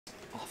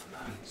Off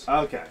mountains.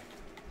 Okay.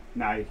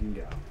 Now you can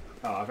go.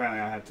 Oh, apparently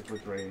I have to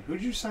click the rating. Who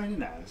did you sign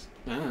in as?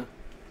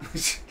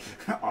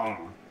 Oh,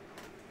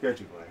 go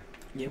to play.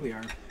 Yeah, we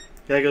are.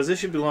 Yeah, he goes, this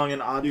should belong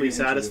in oddly You can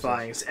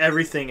satisfying.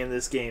 Everything in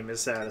this game is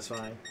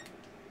satisfying.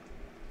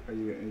 Are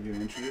you going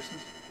to introduce us?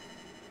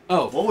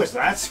 Oh. What was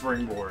that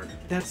springboard?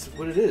 That's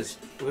what it is.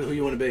 Who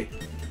you want to be?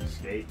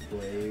 Skate,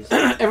 Blaze.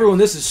 Everyone,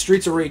 this is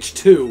Streets of Rage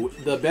 2,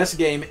 the best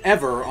game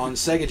ever on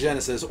Sega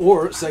Genesis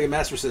or Sega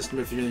Master System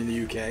if you're in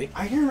the UK.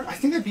 I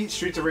think I beat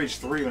Streets of Rage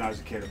 3 when I was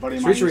a kid.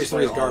 Streets of Rage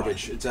 3 is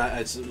garbage. It's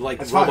like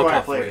That's probably why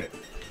I RoboCop played 3.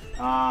 it.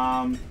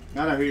 I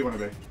don't know who you want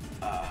to be.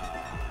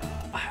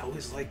 I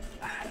always like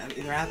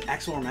either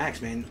Axel or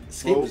Max, man.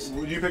 Escape Well, is...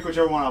 you pick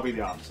whichever one, I'll be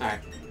the opposite. Alright.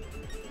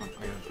 I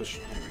gotta push.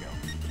 There we go.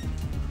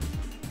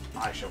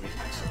 I shall be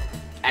Axel.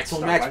 Axel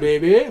Start Max, by...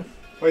 baby!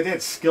 Wait, they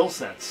had skill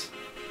sets.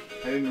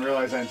 I didn't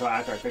realize that until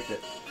after I picked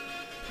it.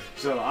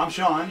 So, I'm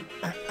Shawn.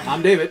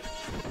 I'm David.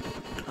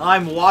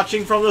 I'm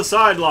watching from the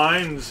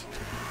sidelines.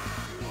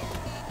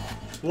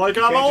 Like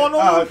I'm on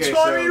old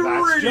timey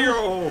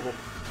radio.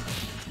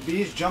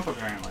 Bees jump,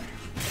 apparently.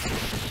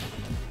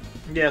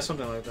 Yeah,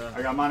 something like that.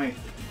 I got money.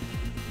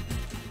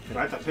 Do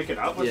I have to pick it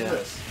up? What's Yeah.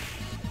 this?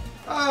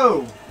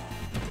 Oh!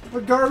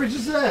 What garbage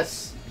is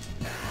this?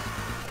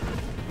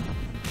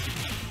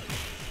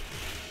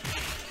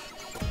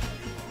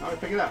 How do I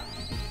pick it up?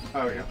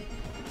 Oh, there we go.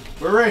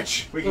 We're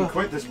rich. We can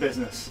quit this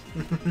business.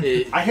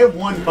 I hit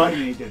one button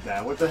and he did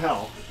that. What the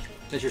hell?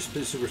 That's your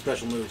super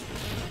special move.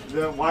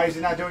 Why is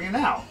he not doing it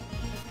now?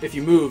 If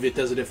you move, it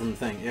does a different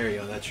thing. There you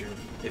go. That's your...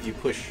 If you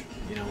push,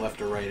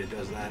 left or right, it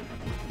does that.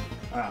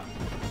 Oh.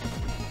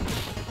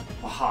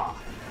 Aha.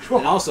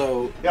 And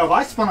also... Yeah, if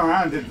I spun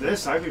around and did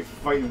this, I'd be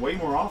fighting way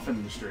more often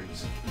in the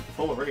streets.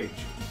 Full of rage.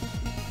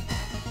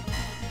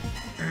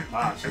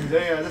 Wow, so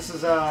yeah, this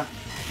is, I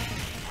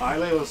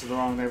labeled this the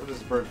wrong name, but this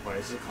is Birthplace.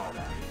 This is a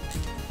callback.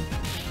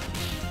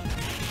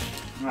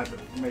 I'm gonna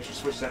have to make sure to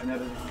switch that in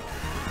editing.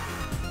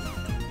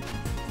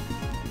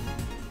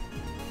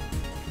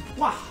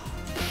 Wow.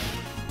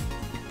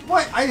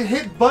 What? I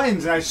hit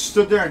buttons and I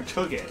stood there and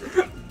took it.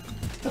 What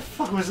the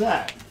fuck was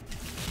that?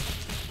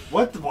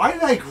 What? Why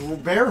did I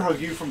bear hug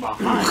you from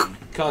behind?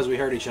 Because we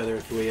hurt each other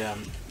if we,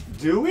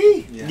 Do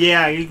we?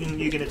 Yeah, you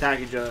can attack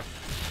each other.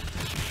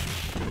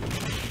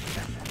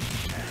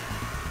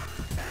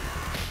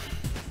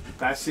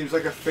 That seems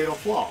like a fatal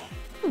flaw.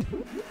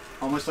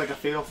 Almost like a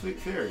fatal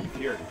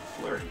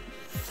flurry.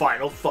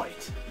 Final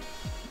fight.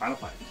 Final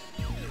fight.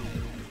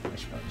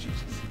 Oh,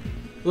 Jesus.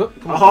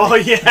 Whoop, come on, Oh,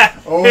 buddy. yeah.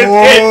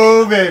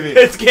 Oh, baby.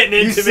 It's getting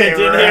intimate in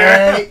here.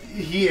 Right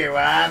here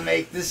while I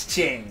make this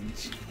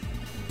change.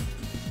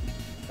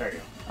 There you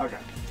go. Okay.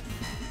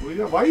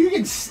 Why are you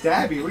getting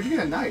stabby? Where'd you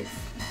get a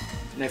knife?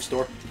 Knife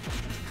store.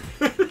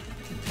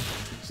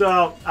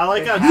 So, I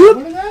like how...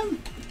 One of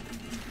them?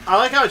 I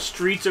like how it's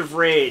Streets of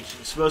Rage.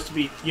 It's supposed to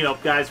be,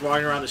 guys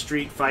walking around the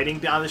street, fighting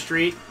down the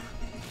street.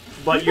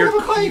 But Can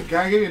I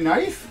get you a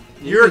knife?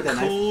 You're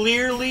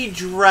clearly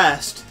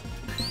dressed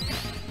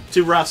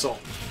to wrestle.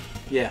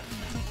 Yeah.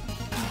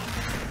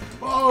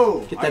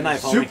 Whoa! Get that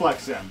knife, homie.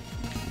 Suplex him.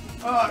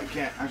 Oh, I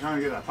can't. I'm trying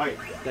to get that pipe.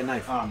 That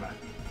knife. Oh, man.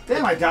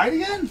 Damn, I died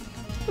again?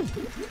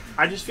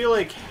 I just feel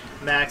like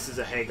Max is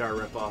a Hagar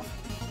ripoff.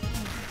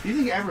 You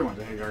think everyone's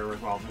a Hagar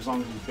ripoff as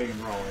long as he's big and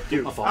brawly.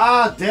 Dude,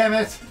 ah, damn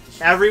it!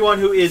 Everyone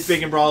who is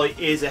big and brawly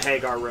is a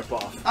Hagar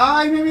ripoff.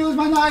 Ah, you made me lose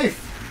my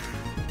knife!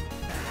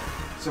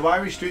 So why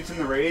are we Streets in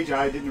the Rage?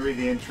 I didn't read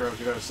the intro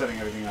because I was setting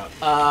everything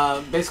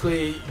up.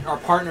 Basically, our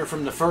partner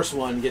from the first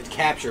one gets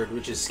captured,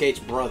 which is Skate's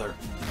brother.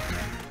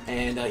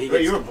 And he Wait,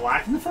 gets... you were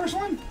black in the first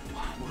one?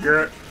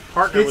 Your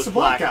partner Skate's was the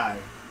black black.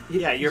 guy.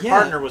 Yeah, your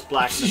partner was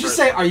black in the Did you first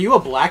say, one. are you a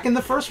black in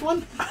the first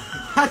one?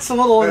 That's a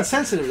little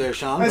insensitive there,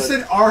 Shawn. I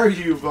said, are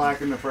you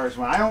black in the first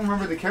one? I don't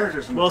remember the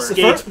characters in the first one.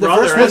 Skate's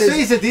brother... first one Let's is-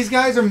 face it, these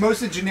guys are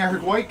mostly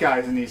generic white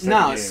guys in these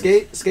No,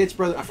 games. Skate's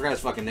brother... I forgot his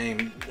fucking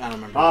name. I don't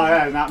remember. Oh,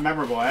 yeah, not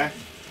memorable, eh?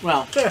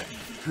 Well,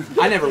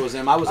 I never was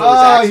him. I was always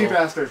Axel. Oh, you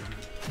bastard.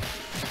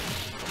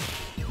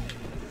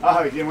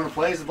 Oh, you didn't want to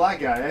play as the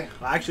black guy, eh?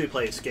 I actually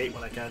play Skate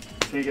when I can.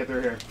 Can't get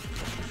through here.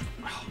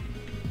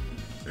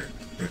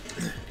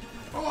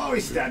 Oh,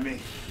 he stabbed me.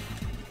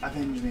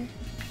 Avenge me.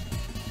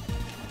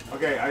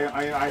 Okay,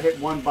 I hit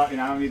one button.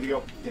 I don't need to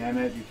go. Damn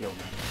it, you killed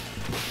me.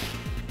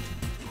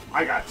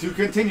 I got two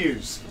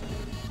continues.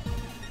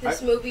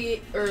 This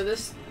movie, or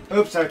this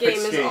Oops, I game picked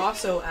is Skate.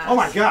 also ass. Oh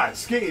my god,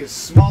 Skate is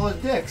small as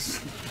dicks.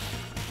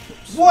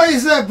 What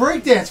is that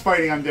breakdance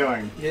fighting I'm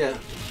doing? Yeah.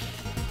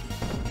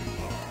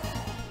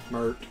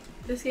 Mert.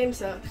 This game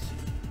sucks.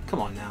 Come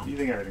on now. You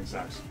think everything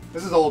sucks.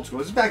 This is old school.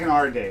 This is back in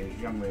our day,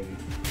 young lady.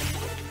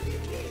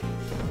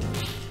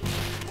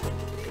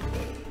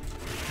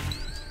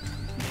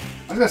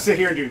 I'm gonna sit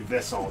here and do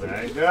this all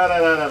day. Da, da,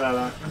 da, da, da,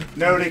 da.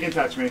 Nobody can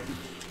touch me.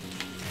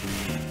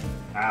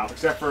 Ow,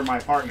 except for my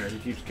partner who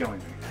keeps killing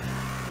me.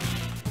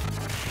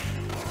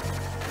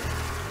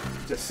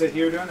 Just sit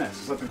here doing this.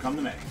 Just let them come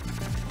to me.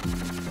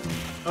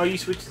 Oh, you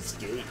switched to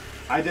Skate.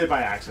 I did it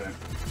by accident.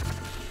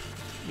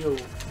 Yo.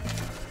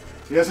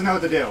 He doesn't know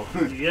what to do.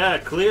 Yeah,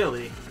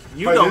 clearly.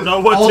 You don't know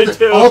what to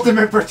do.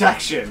 Ultimate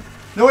protection.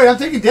 No, wait, I'm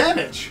taking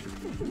damage.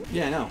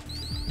 Yeah, I know.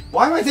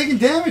 Why am I taking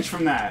damage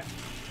from that?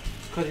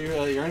 Because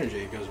your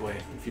energy goes away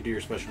if you do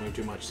your special move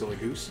too much, silly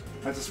goose.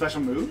 That's a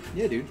special move?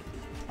 Yeah, dude.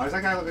 Why does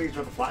that guy look like he's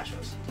about to flash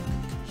us?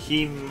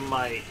 He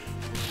might.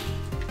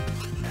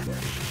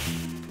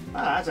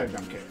 Ah, that's a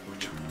jump kick.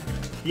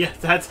 Yeah,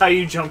 that's how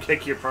you jump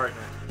kick your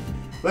partner.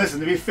 Listen,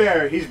 to be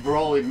fair, he's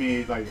brawled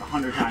me like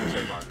 100 times so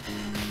far.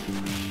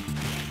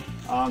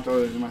 I'm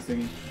totally losing my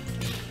thingy.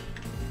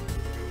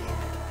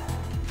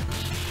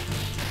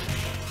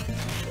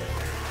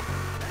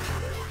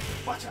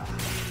 Watch out.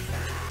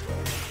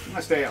 I'm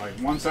gonna stay at like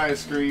one side of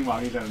the screen while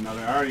he's at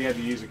another. I already had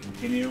to use a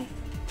continue.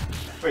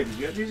 Wait, did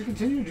you have to use a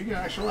continue or did you get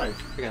an extra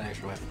life? I got an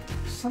extra life.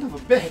 Son of a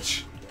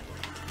bitch!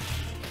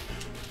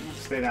 I'm gonna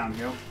stay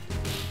downhill.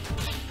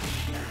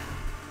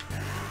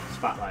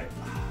 Spotlight.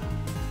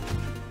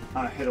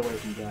 On a hit away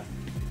from death.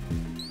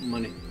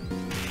 Money.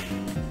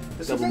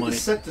 This Double is like money. the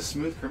set to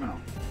smooth criminal.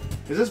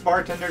 Is this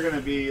bartender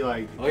gonna be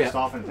like pissed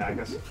off and attack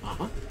us?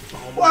 Uh-huh.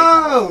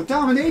 Whoa!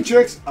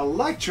 Dominatrix!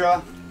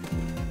 Electra!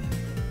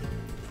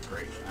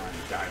 Great.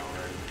 I died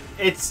already.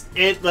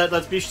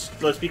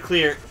 Let's be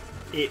clear.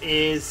 It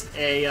is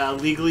a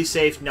legally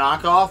safe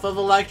knockoff of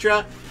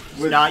Electra.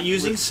 She's not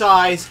using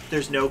size.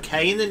 There's no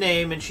K in the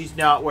name, and she's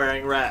not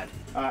wearing red.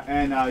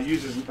 And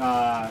uses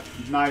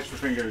knives for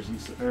fingers,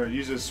 or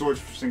uses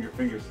swords for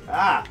fingers.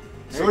 Ah!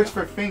 Swords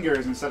for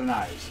fingers instead of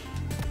knives.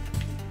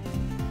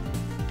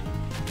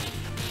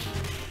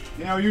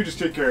 You know, you just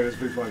take care of this,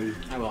 big buddy.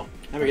 I will.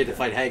 Then we get to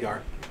fight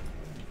Hagar.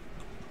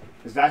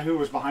 Is that who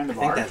was behind the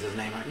bar? I think that's his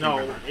name. I can't No,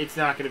 remember. it's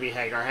not going to be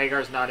Hagar.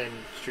 Hagar's not in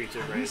Streets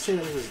of Did you Rage. say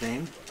that was his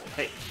name?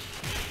 Hey,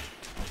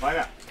 I'll find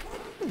out.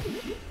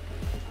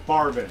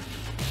 Barbin.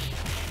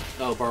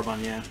 Oh,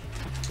 Barbon, yeah.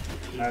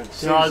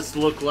 does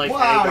look like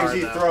wow, Hagar. is he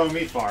though. throwing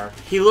me far?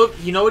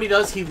 You know what he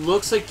does? He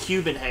looks like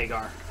Cuban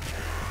Hagar.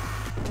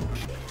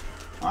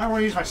 I don't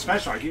want to use my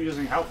special. I keep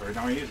using health every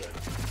time I use it.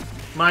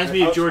 Reminds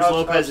me of George I'm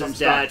Lopez's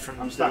dad stuck.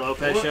 from I'm the stuck.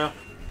 Lopez show.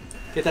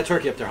 Get that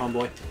turkey up there,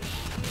 homeboy.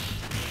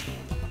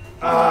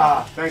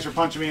 Ah, thanks for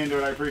punching me into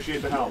it. I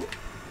appreciate the help.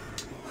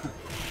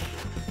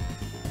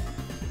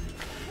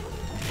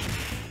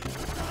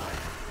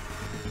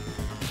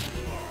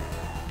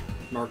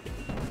 Marked.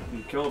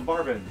 You killed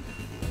Barbin.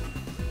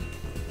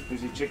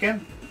 Is he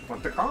chicken?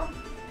 What the car?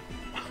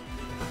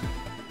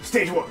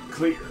 Stage 1,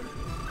 clear.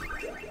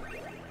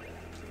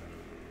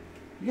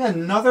 You got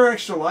another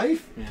extra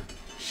life? Yeah.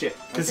 Shit.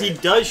 Because he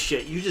does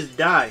shit. You just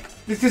die.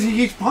 Because he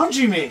keeps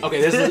punching me.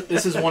 Okay,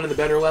 this is one of the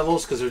better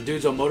levels because they're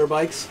dudes on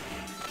motorbikes.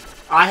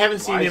 I haven't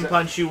seen Why is him that-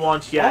 punch you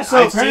once yet. Also,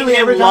 I've seen apparently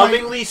him every time I-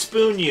 lovingly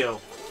spoon you.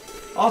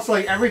 Also,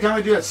 like, every time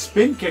I do that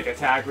spin kick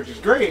attack, which is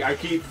great, I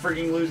keep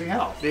freaking losing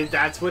health.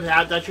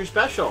 That's your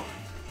special.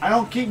 I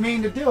don't keep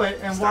meaning to do it,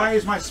 and why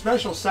is my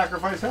special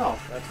sacrifice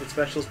health? That's what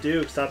specials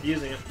do. Stop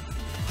using it.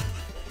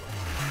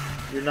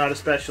 You're not as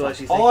special as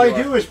you think All I you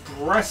are. do is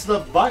press the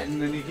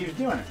button, and he keeps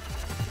doing it.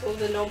 Well,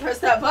 then don't press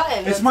that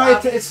button. It's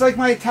That's it's like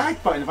my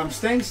attack button. If I'm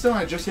staying still and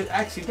I just hit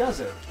X, he does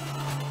it.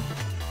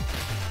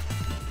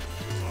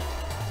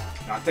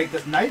 Now I'll take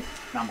this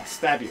knife, and I'm gonna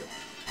stab you.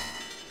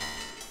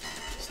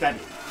 Stab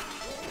you.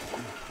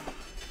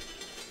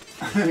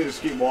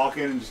 Just keep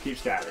walking and just keep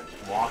stabbing.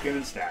 Walking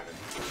and stabbing.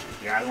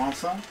 You guys want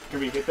some? Can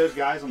we hit those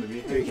guys on the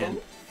vehicle? You can.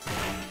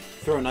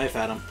 Throw a knife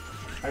at him.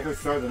 I could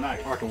throw the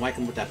knife. Or I can whack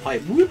him with that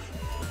pipe. Whoop.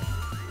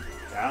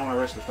 I don't want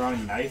to risk the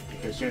throwing knife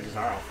because chances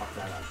are I'll fuck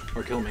that up.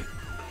 Or kill me.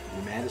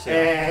 You mad as hell.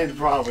 And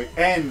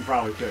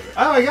probably kill you.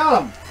 Oh, I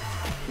got him!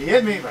 He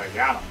hit me, but I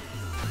got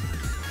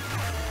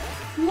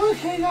him. Look,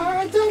 Hagar,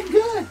 I'm doing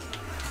good!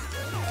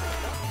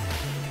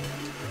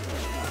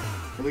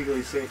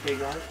 Legally safe,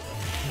 Hagar.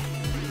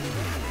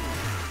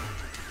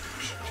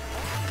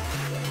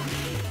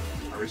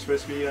 Are we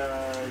supposed to be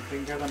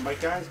taking care of them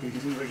bike guys? Because he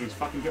seems like he's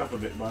fucking you up a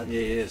bit, bud.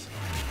 Yeah, he is.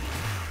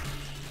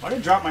 Why did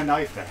I drop my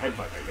knife to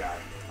headbutt that guy?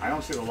 I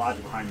don't see the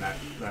logic behind that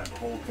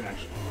whole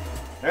connection.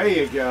 There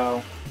you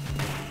go.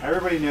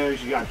 Everybody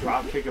knows you got to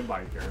drop kick a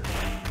biker.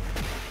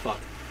 Fuck.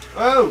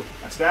 Oh!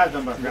 I stabbed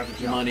him, but I forgot to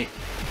jump. Money.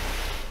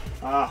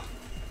 Ah,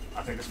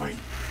 I'll take this fight.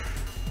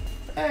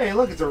 Hey,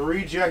 look, it's a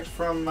reject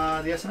from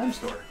the S&M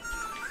store.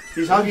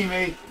 He's hugging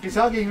me. He's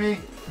hugging me.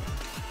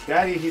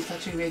 Daddy, he's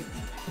touching me.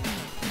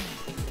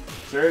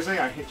 Seriously,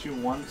 I hit you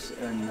once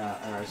and or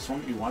I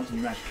swung at you once and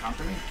you managed to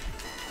counter me?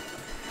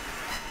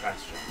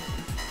 That's true.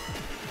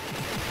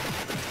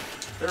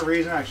 Is there a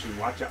reason I should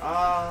watch it?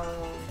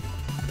 Oh.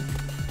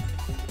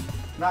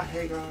 Not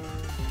Hagar.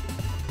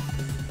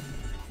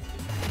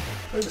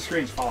 Look at the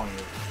screen's following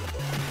you.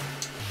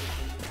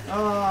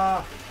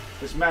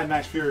 This Mad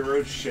Max Fury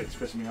Road shit's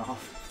pissing me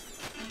off.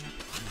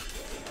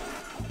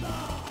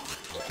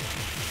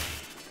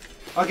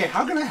 Okay,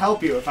 how can I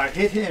help you? If I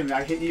hit him,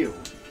 I hit you.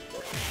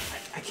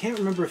 I can't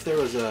remember if there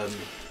was a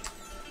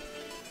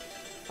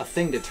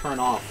thing to turn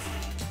off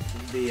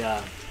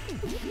the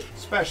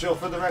Special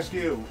for the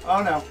rescue.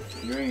 Oh no,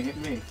 you ain't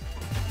hitting me.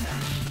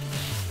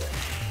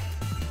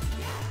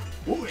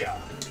 Ooh yeah.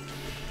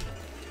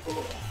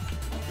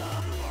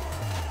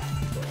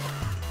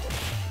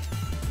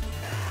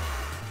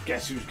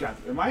 Guess who's got...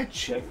 Am I a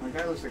chick? My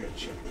guy looks like a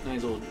chick. No,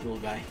 he's a little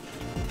guy.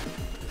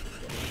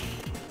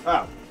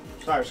 Oh.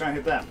 Sorry, I was trying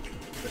to hit them.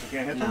 Guess I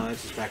can't hit them? No,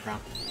 it's his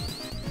background.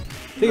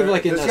 Think of it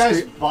like in this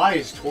guy's body,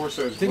 his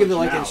torso is think of it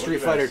like glitching in out.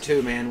 Street Fighter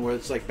 2, man, where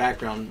it's like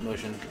background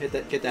motion. Get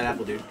that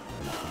apple, dude.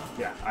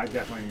 Yeah, I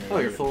definitely... Oh,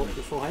 you're full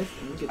height?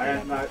 Get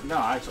that apple. No,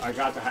 I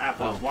got the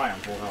apple. Oh. That's why I'm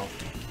full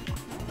health.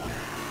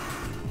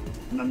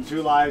 And then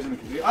 2 lives and...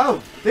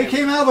 Oh! They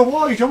came out of the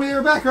wall! You told me they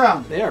were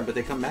background! They are, but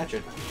they come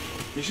matching.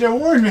 You should have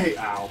warned me!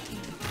 Ow.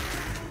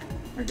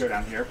 I go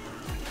down here.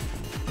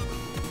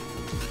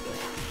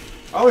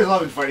 I always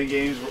love in fighting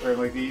games or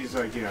like these,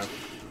 like, you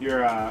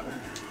know,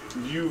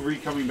 you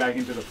coming back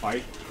into the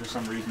fight for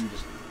some reason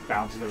just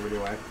bounces everybody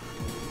away.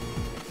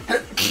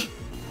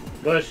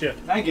 Bless you.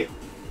 Thank you.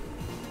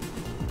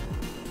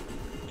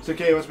 It's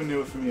okay, what's been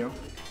new from you?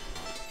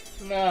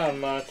 Not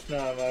much.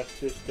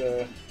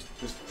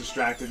 Just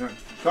distracted.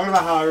 Talking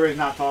about how everybody's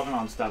not talking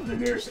on stuff and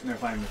they're sitting there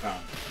playing the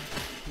phone.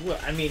 Well,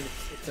 I mean,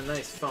 it's a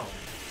nice phone.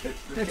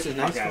 It's Get a the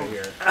nice fuck out of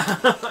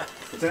phone. here.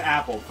 It's an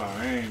Apple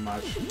phone, it ain't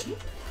much.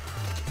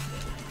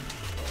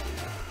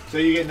 So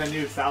you getting a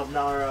new $1,000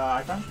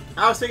 iPhone?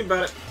 I was thinking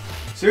about it.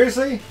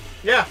 Seriously?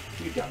 Yeah.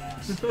 You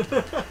dumbass.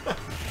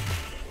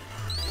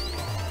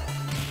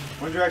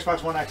 When's your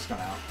Xbox One X come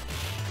out?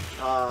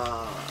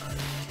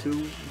 A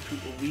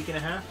week and a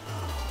half.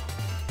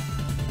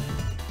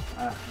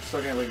 I'm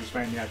still can't believe you're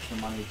spending the extra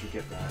money to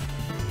get that.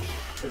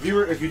 If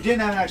you didn't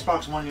have an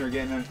Xbox One, you were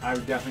getting it, I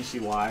would definitely see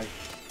why.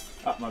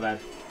 Oh, my bad.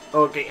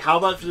 Okay, how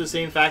about for the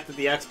same fact that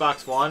the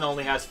Xbox One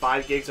only has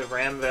 5 gigs of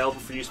RAM available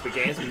for use with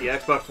games, but the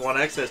Xbox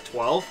One X has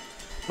 12?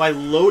 My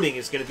loading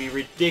is going to be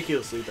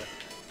ridiculously better.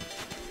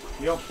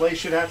 You don't play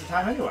shit half the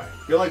time anyway.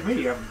 You're like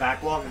me. You have a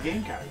backlog of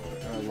game category.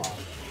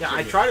 Yeah,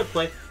 I try to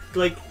play,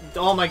 like,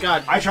 oh my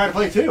god. I try to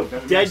play too.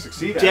 Doesn't mean I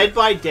succeed at Dead it.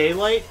 by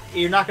Daylight,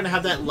 you're not going to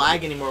have that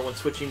lag anymore when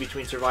switching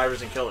between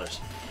survivors and killers.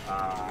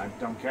 I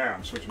don't care.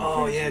 I'm switching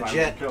Oh, between yeah, survivors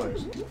Jet. and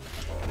killers.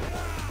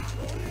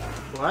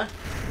 What?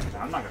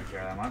 I'm not going to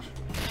care that much.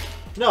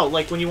 No,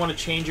 like when you want to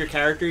change your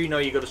character, you know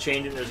you go to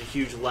change it and there's a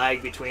huge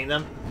lag between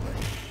them,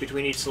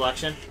 between each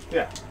selection.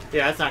 Yeah.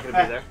 Yeah, that's not going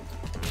to be there.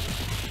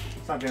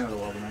 It's not the end of the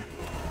world to me.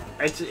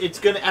 It's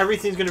gonna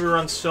everything's gonna be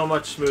run so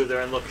much smoother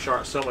and look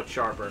so much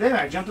sharper. Damn it,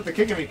 I jumped at the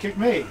kick of me. Kick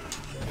me.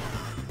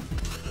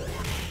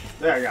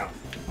 There you go.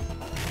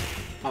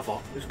 My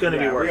fault. It's gonna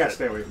be worth We gotta it.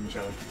 stay away from each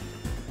other.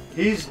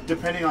 He's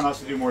depending on us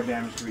to do more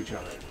damage to each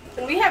other.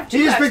 And we have 2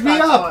 He just picked me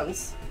Xbox up!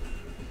 Ones.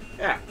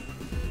 Yeah.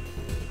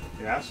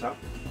 Yeah, so.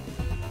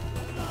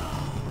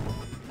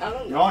 I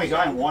don't You know. only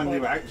got one new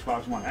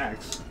Xbox One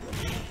X.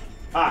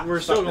 Ah, We're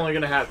still suck it. only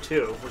gonna have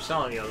 2. We're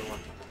selling the other one.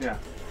 Yeah.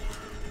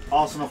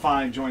 Arsenal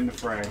fine, join the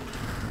fray.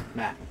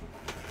 Matt.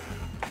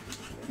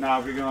 Now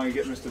we're going to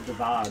get Mr.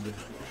 Devad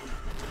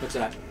What's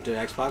that? To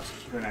Xbox?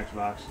 for an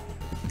Xbox.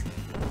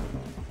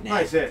 Nah.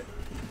 That's it.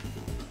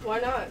 Why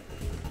not?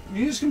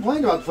 You just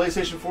complained about the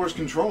PlayStation 4's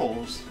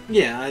controls.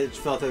 Yeah, I just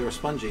felt they were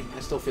spongy.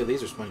 I still feel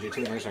these are spongy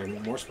too. These are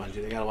more spongy.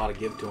 They got a lot of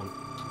give to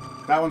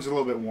them. That one's a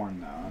little bit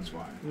worn though, that's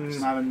why. It's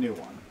not a new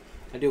one.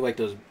 I do like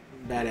those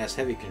badass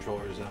heavy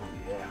controllers though.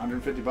 Yeah,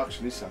 $150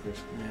 for these suckers.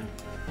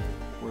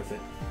 Yeah, worth it.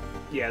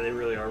 Yeah, they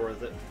really are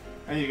worth it.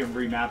 And you can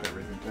remap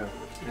everything too.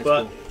 That's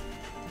But cool.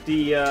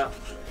 the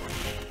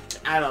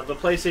I don't know, the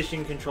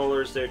PlayStation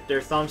controllers, their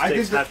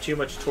thumbsticks have too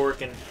much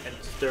torque and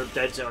their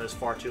dead zone is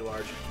far too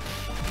large.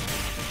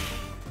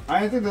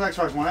 I think the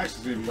Xbox One X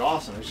is going to be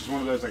awesome. It's just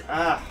one of those like,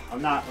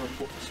 I'm not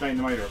spending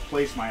the money to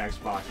replace my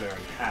Xbox that I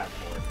already have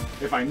for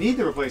it. If I need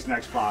to replace an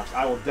Xbox,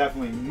 I will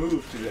definitely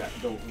move to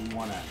the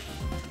One X.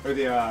 Or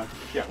the,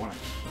 One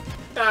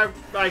X.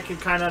 I can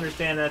kind of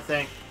understand that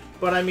thing.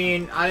 But I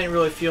mean, I didn't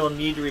really feel a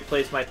need to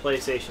replace my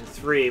PlayStation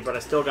 3, but I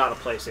still got a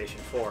PlayStation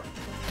 4.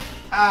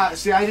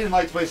 See, I didn't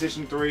like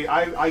PlayStation 3.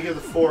 I give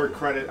the 4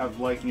 credit of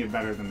liking it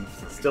better than the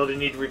 3. Still didn't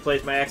need to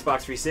replace my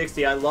Xbox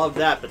 360. I love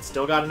that, but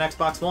still got an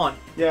Xbox One.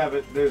 Yeah,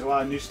 but there's a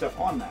lot of new stuff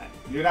on that.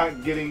 You're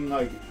not getting,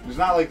 like, it's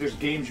not like there's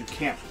games you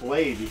can't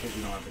play because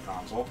you don't have the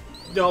console.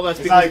 No, that's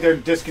It's because not like they're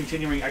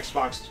discontinuing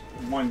Xbox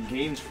One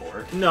games for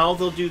it. no,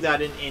 they'll do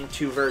that in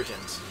 2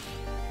 versions.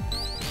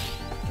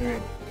 I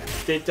mean,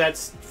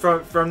 That's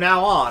from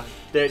now on.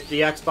 The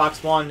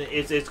Xbox One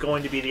is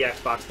going to be the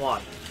Xbox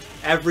One.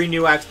 Every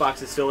new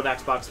Xbox is still an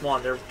Xbox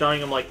One. They're running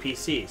them like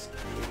PCs.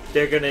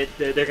 They're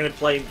gonna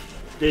play.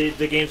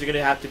 The games are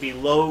gonna have to be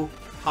low,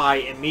 high,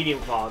 and medium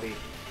quality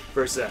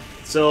versus that.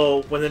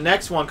 So when the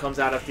next one comes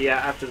out after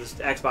the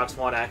Xbox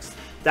One X,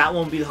 that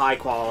won't be the high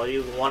quality.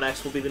 The One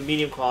X will be the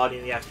medium quality,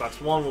 and the Xbox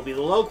One will be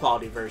the low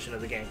quality version of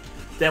the game.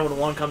 Then when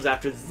one comes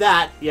after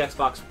that, the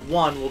Xbox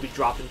One will be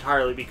dropped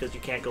entirely because you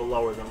can't go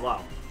lower than low.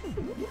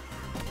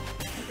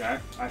 okay.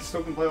 I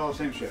still can play all the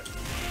same shit.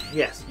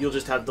 Yes, you'll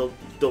just have the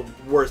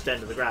worst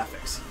end of the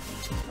graphics.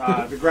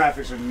 The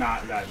graphics are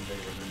not that big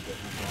of a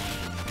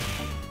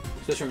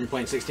difference. Especially when you're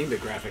playing 16-bit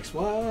graphics.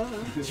 What?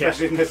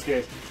 Especially in this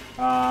case.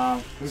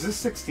 Was this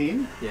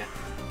 16? Yeah.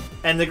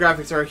 And the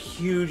graphics are a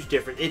huge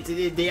difference.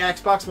 The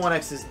Xbox One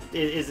X is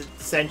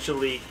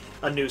essentially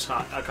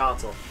a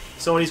console.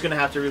 Sony's going to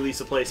have to release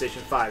a PlayStation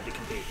 5 to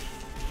compete.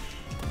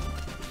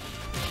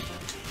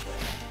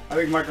 I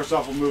think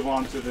Microsoft will move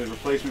on to the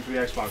replacement for the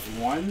Xbox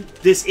One.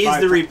 This is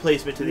the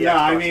replacement to the Xbox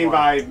One. No, I mean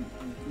by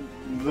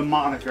the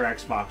moniker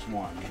Xbox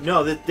One.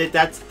 No,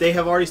 that's they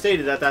have already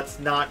stated that that's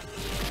not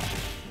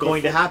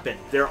going to happen.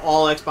 They're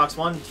all Xbox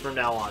Ones from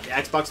now on. The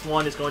Xbox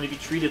One is going to be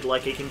treated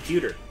like a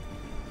computer.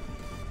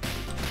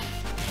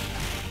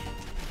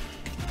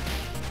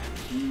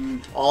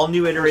 All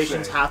new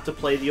iterations have to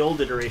play the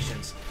old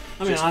iterations.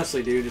 I mean,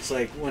 honestly, dude, it's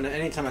like when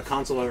anytime a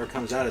console ever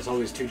comes out, it's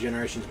always 2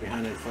 generations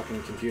behind a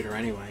fucking computer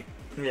anyway.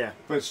 Yeah.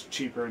 But it's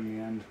cheaper in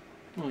the end.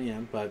 Well, yeah,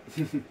 but...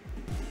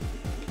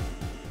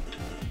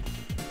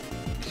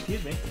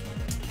 Excuse me.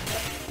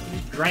 You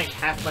drank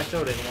half my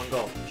soda in one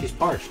go. She's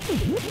parched.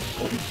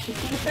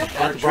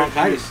 Got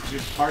bronchitis.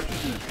 She's parched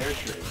in a pear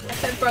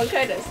tree.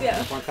 Bronchitis,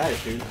 yeah.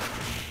 Bronchitis, dude.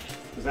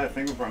 Is that a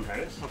thing with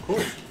bronchitis? Of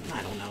course.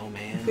 I don't know,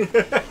 man.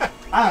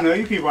 I don't know.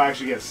 You people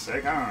actually get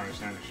sick. I don't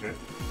understand this shit.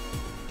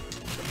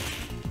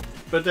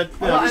 But that...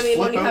 Well, I mean,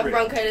 when you have over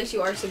bronchitis,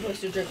 you are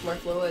supposed to drink more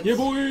fluids. Yeah,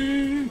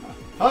 boy!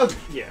 Hug!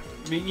 Yeah.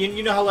 I mean,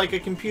 you know how, like, a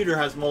computer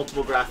has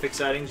multiple graphic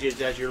settings? It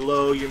has your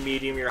low, your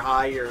medium, your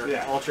high, your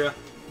ultra?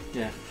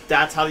 Yeah.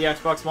 That's how the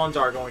Xbox Ones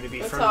are going to be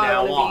That's from how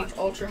now I on. be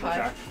ultra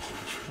high.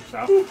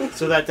 Okay.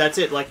 So that's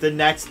it. Like, the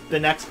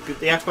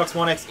Xbox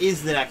One X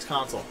is the next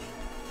console.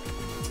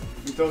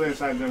 Until they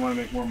decide they want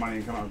to make more money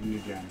and come out with a new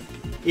gen.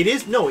 It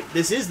is... No,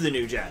 this is the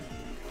new gen.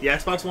 The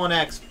Xbox One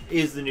X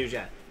is the new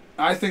gen.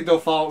 I think they'll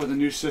follow it with a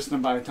new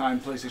system by the time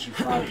PlayStation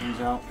 5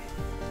 comes out.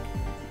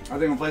 I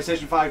think when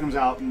PlayStation 5 comes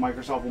out,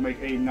 Microsoft will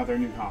make another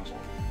new console.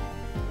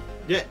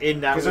 Yeah,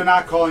 in that... Because they're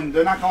not calling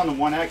the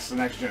One X the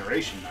next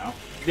generation now.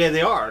 Yeah,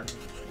 they are.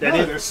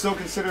 No, they're still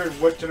considered...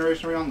 What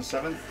generation are we on? The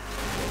 7th?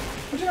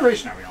 What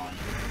generation are we on?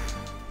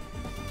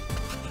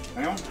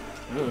 Anyone?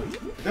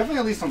 Definitely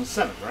at least on the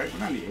 7th, right? We're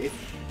not on the 8th.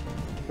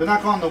 They're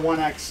not calling the One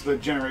X the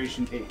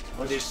Generation 8.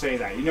 Let's just say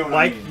that. You know what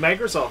I mean?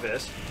 Microsoft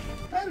is.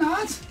 They're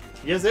not.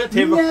 Yes, they're...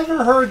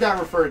 Never heard that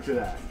referred to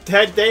that.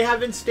 They have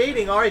been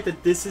stating, all right,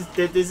 that this is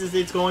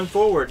it's going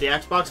forward. The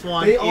Xbox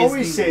One. They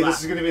always say this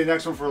is going to be the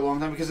next one for a long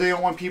time because they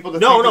don't want people to.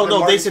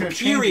 No. They said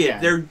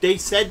period. They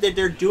said that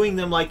they're doing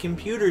them like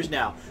computers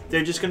now.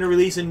 They're just going to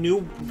release a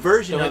new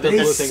version of it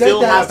that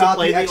still has to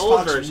play the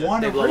old version.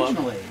 One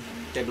originally.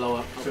 They blow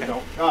up. Okay.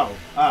 So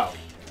don't.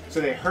 So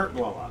they hurt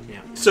blow up.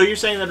 Yeah. So you're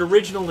saying that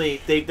originally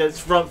that's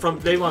from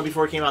day one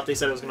before it came out, they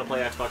said it was going to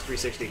play Xbox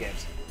 360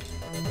 games.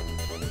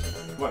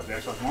 What, the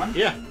Xbox One?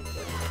 Yeah.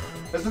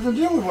 That's nothing to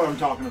do with what I'm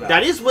talking about.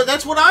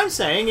 That's what I'm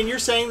saying, and you're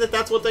saying that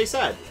that's what they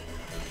said.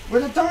 We're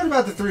not talking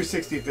about the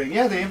 360 thing.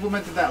 Yeah, they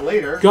implemented that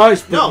later.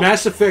 Guys, but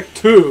Mass Effect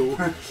 2...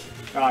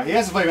 he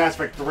has to play Mass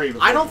Effect 3.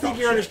 I don't think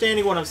you're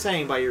understanding what I'm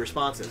saying by your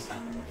responses.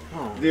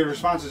 Oh. The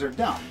responses are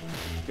dumb.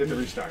 You have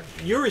to restart.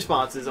 Your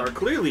responses are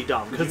clearly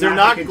dumb, because they're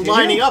not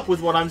lining up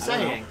with what I'm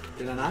saying.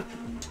 Did I not?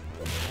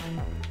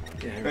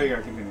 Yeah, there you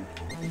go, continue.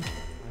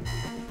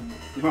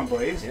 You want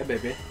Blaze? Yeah,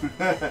 baby.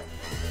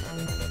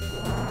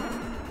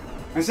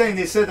 I'm saying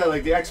they said that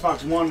like the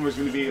Xbox One was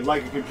going to be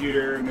like a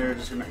computer, and they're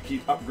just going to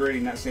keep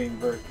upgrading that same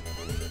version.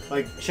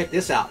 Like, check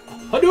this out,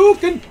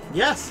 Hadouken.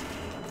 Yes,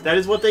 that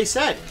is what they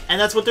said,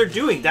 and that's what they're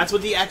doing. That's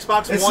what the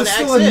Xbox One X is. It's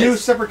still a new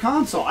separate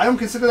console. I don't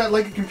consider that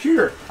like a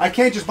computer. I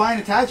can't just buy an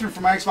attachment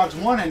for my Xbox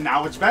One and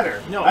now it's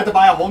better. No, I have to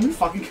buy a whole new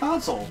fucking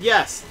console.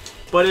 Yes,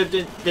 but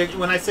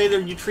when I say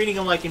you're treating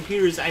them like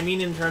computers, I mean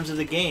in terms of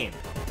the game.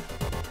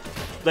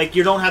 Like,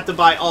 you don't have to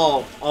buy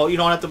you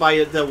don't have to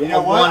buy the You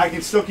know what? I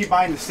can still keep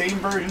buying the same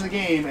version of the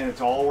game, and it's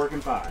all working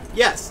fine.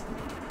 Yes.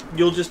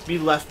 You'll just be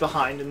left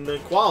behind in the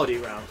quality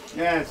round.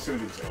 Yeah, it's gonna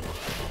be the same.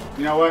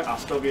 You know what? I'll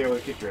still be able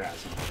to kick your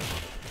ass.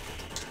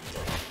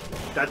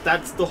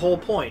 That's the whole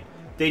point.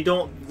 They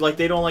don't we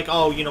don't want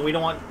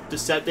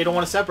to they don't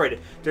want to separate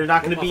it. They're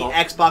not going to be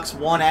Xbox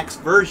One X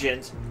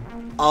versions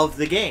of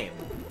the game.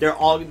 They're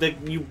all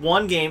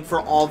one game for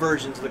all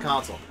versions of the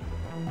console.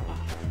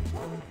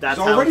 There's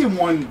already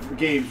one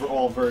game for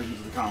all versions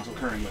of the console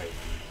currently.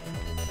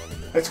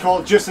 It's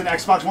called just an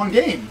Xbox One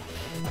game.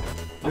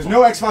 There's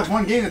no Xbox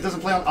One game that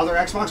doesn't play on other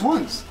Xbox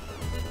Ones.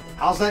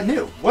 How's that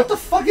new? What the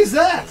fuck is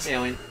that?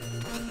 Alien.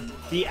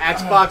 The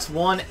Xbox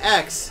One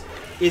X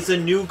is a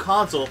new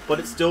console, but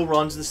it still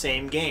runs the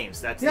same games.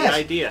 That's the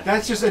idea.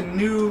 That's just a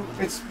new...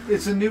 It's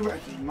a new...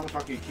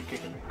 Motherfucker, you keep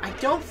kicking me. I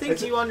don't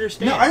think you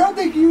understand. No, I don't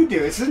think you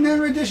do. It's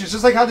another edition. It's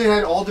just like how they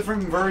had all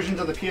different versions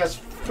of the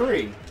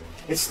PS3.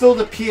 It's still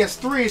the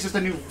PS3. It's just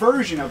a new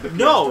version of the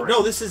PS3.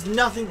 No, this is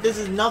nothing. This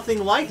is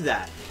nothing like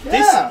that.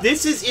 Yeah.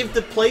 This is if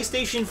the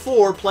PlayStation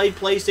 4 played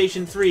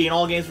PlayStation 3 and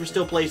all games were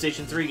still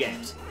PlayStation 3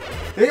 games.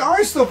 They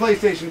are still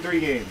PlayStation 3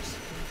 games.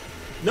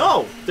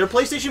 No, they're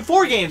PlayStation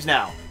 4 games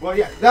now. Well,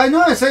 yeah, I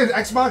know. I'm saying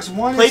Xbox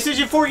One.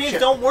 PlayStation 4 games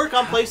don't work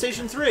on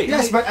PlayStation 3.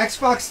 Yes, but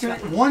Xbox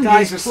One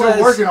games are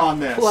still working on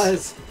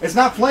this. It's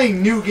not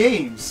playing new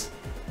games.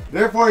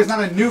 Therefore, it's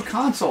not a new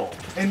console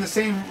in the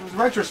same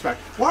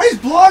retrospect. Why is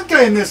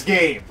Blanca in this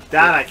game?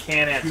 That I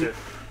can't answer.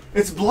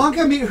 It's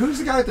Blanca. Who's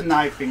the guy with the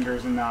knife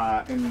fingers in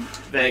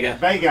Vega?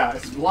 Vega.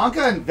 It's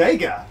Blanca and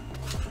Vega,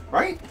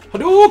 right?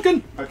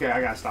 Hadouken. Okay, I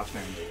gotta stop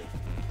saying Vega.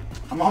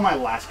 I'm on my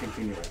last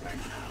continuous thing.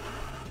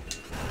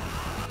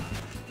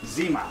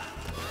 Zima.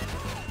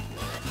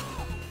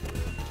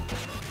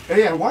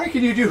 Hey, yeah, why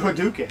can you do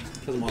Hadouken?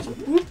 Because I'm awesome.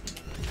 Whoop.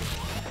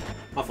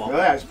 My fault. Oh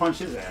yeah, I just punched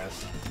his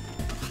ass.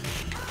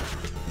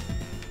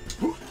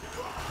 Do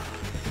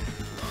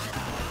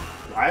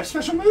I have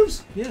special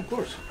moves? Yeah, of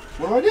course.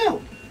 What do I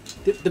do?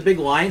 The big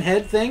lion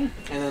head thing,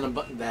 and then a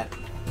button that.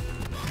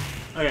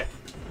 Okay.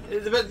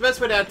 The best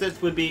way to add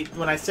this would be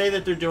when I say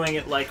that they're doing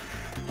it like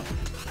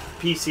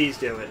PCs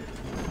do it.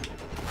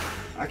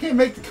 I can't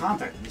make the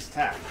contact with this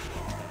attack.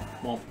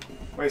 Well,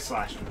 Wait,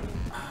 slash him.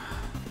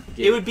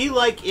 yeah. It would be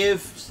like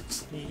if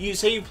you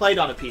say you played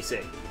on a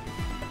PC.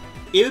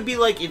 It would be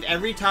like if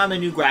every time a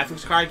new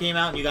graphics card came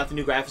out and you got the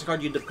new graphics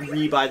card, you had to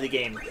re-buy the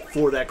game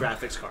for that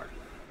graphics card.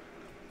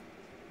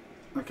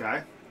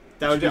 Okay.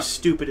 That would be Yeah.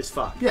 stupid as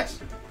fuck. Yes.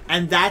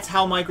 And that's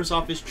how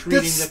Microsoft is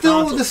treating That's the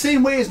still console. the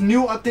same way as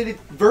new updated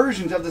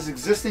versions of this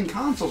existing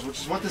consoles, which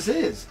is what this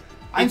is.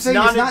 I'm It's saying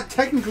not it's a- not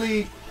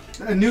technically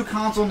a new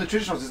console in the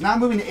traditional sense. It's not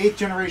moving to 8th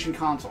generation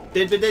console.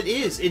 But that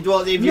is.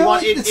 Well, if you No,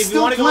 want, it's if you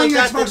still want to go playing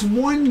like that, Xbox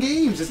One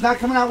games. It's not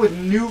coming out with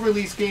new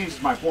release games.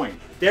 Is my point.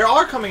 they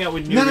are coming out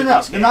with new No.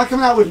 release They're not games.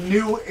 coming out with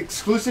new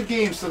exclusive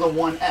games to the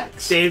One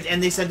X.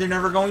 And they said they're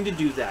never going to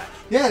do that.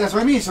 Yeah, that's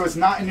what I mean. So it's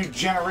not a new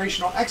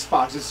generational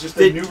Xbox. It's just a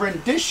The- new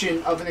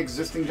rendition of an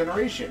existing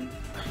generation.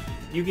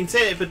 You can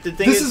say it, but the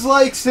thing This is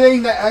like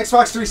saying that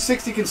Xbox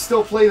 360 can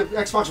still play the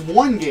Xbox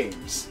One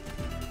games.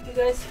 You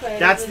guys play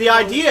that's the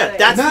everything idea. on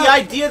That's No. the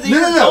idea that No,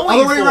 you're going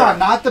other way for. around.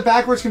 Not the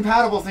backwards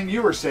compatible thing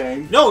you were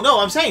saying. No,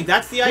 I'm saying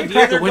that's the Can we idea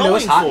crack they're the window?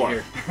 going It's hot in for.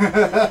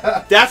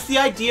 here. That's the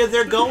idea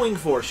they're going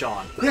for,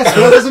 Shawn. Yes,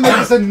 so that doesn't make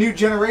this a new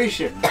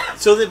generation.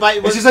 So that by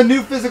It's just a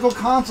new physical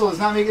console. It's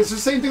not making. It's the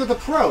same thing with the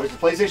Pro. Is the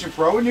PlayStation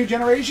Pro a new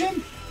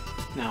generation?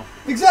 No.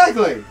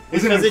 Exactly. Is it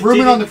Because an it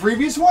improvement on the didn't-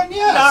 previous one?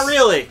 Yes. not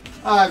really.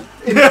 On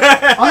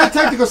a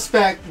technical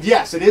spec,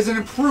 yes, it is an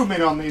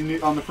improvement on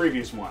the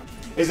previous one.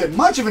 Is it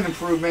much of an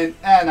improvement?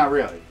 Not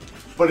really.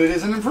 But it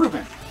is an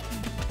improvement.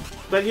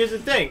 But here's the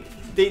thing.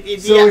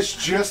 So it's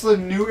just a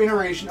new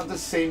iteration of the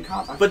same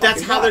console. But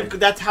that's how Fucking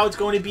that's how it's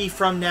going to be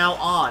from now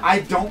on. I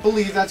don't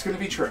believe that's going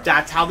to be true.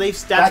 That's how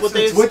that's what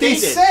they've it's what they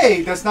stated.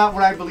 say. That's not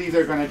what I believe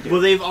they're going to do. Well,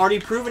 they've already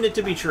proven it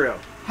to be true.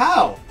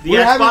 How? The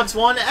We're Xbox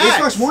One X. The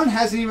Xbox One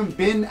hasn't even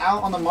been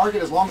out on the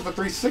market as long as the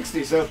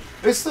 360, so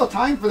there's still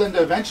time for them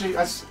to eventually.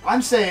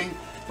 I'm saying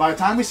by the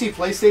time we see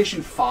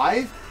PlayStation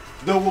 5,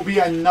 there will be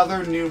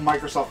another new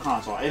Microsoft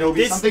console. It'll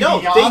be something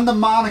beyond the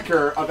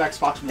moniker of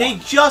Xbox One. They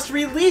just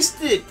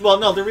released it. Well,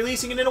 no, they're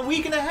releasing it in a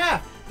week and a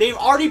half. They've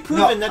already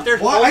proven that they're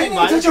Why? I holding didn't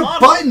by even this touch a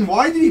model. button.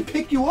 Why did he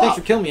pick you Thanks up?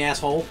 for killing me,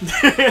 asshole.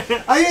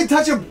 I didn't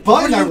touch a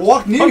button. I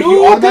walked near What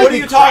you. are What are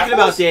you talking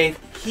about, grapples? Dave?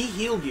 He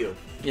healed you.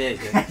 Yeah, you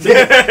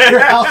did. Your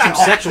health,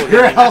 Sexual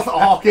your healing. health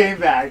all came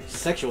back.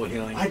 Sexual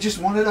healing. I just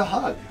wanted a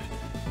hug.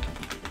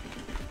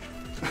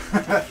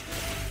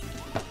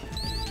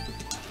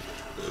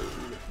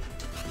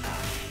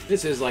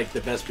 This is like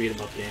the best beat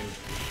 'em up game.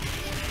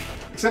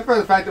 Except for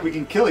the fact that we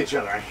can kill each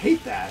other. I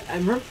hate that. I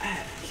remember. I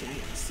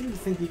seem to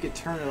think you could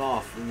turn it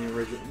off in the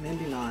original.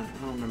 Maybe not.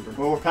 I don't remember.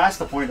 Well, we're past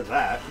the point of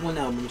that. Well,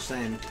 no, I'm just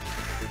saying.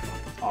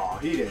 Oh,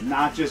 he did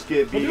not just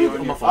get beat dude, on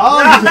I'm your... a fuck.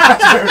 Oh, you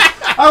bastard!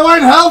 I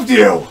went and helped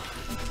you!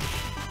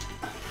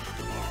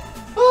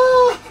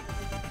 Ah.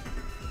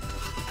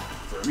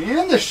 Throw me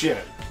in this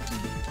shit.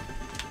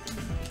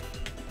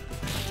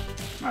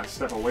 I'm gonna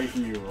step away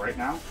from you right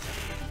now.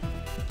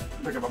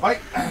 Pick up a bite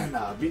and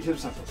beat him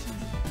senseless.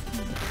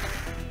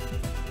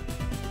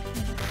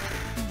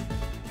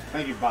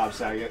 Thank you, Bob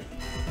Saget.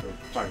 Or,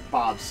 sorry,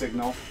 Bob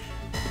Signal.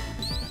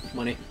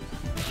 Money.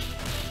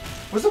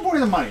 What's the point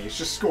of the money? It's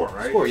just score,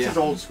 right? Score, It's yeah. just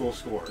old school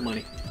score.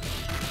 Money.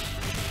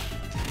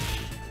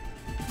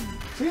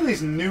 See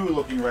these new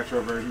looking retro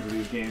versions of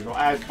these games will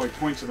add like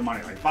points to the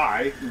money, like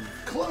buy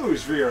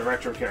clothes for your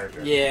retro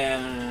character.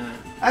 Yeah.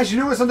 Actually,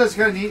 you know what sometimes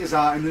kind of neat is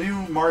in the new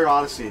Mario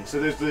Odyssey. So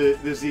there's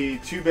the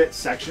 2-bit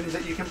sections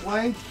that you can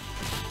play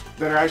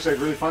that are actually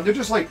like, really fun. They're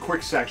just like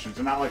quick sections,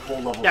 they're not like whole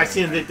levels. Yeah, I or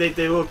see them. anything.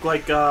 They look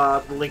like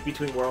the Link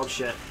Between Worlds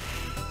shit.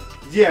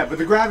 Yeah, but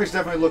the graphics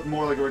definitely look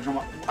more like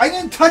original. I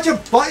didn't touch a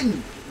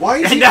button. Why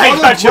is And he now you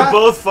auto got you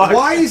both fucked.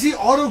 Why is he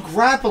auto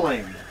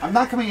grappling? I'm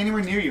not coming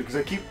anywhere near you because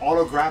I keep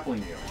auto grappling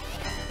you.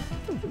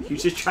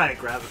 He's just trying to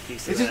grab a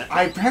piece of It's just,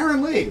 that.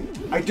 apparently,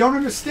 I don't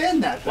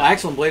understand that. Well,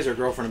 Axel and Blaze are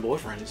girlfriend and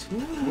boyfriends.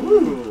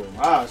 Ooh,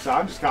 wow, so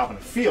I'm just copping a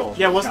feel.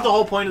 Yeah, wasn't the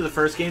whole point of the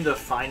first game to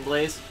find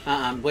Blaze?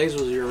 Blaze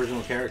was your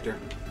original character.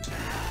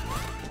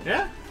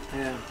 Yeah.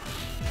 Yeah.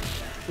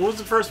 What was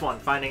the first one?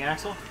 Finding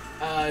Axel?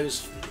 It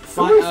was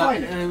Who were we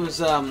finding? It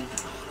was Oh,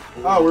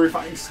 we're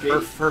fighting Skate.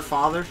 Her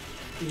father?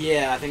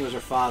 yeah, I think it was her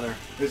father.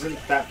 Isn't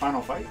that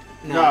final fight?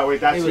 No, wait,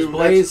 that's it was who.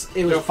 Blaze. That's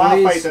It was the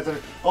final Blaze.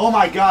 fight. Oh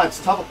my God,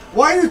 it's Tubby.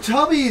 Why do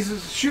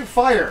Tubbies shoot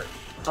fire?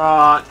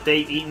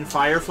 They've eaten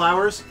fire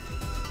flowers?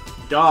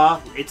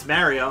 Duh, it's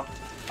Mario.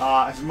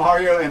 It's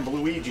Mario and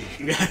Luigi.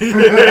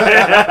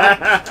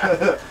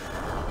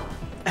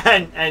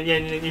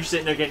 and you're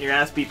sitting there getting your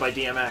ass beat by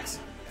DMX.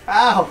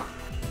 Ow!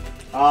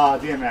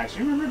 DMX.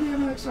 You remember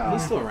DMX?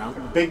 He's still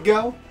around. Big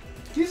Go?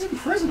 He's in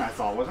prison, I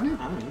thought, wasn't he?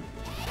 I don't know.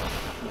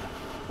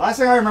 Last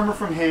thing I remember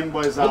from him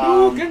was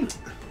Hadouken!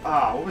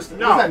 what was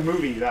that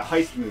movie? That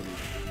heist movie?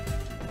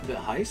 The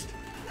heist?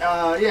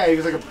 Yeah, he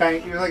was like a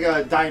bank. He was like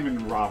a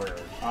diamond robber.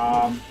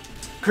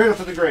 Cradle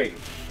to the Grave.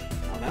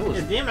 Oh, that was.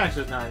 Yeah, DMX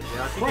was not in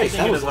jail. I think Christ,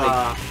 you're that was thinking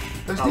like.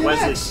 There's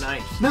Wesley DMX.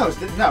 Snipes.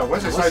 No,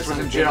 Wesley Snipes was in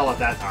Snipes jail did. at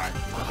that time.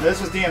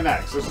 This was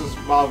DMX. This was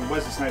while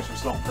Wesley Snipes was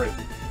still in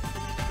prison.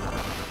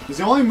 It's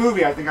the only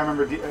movie I think I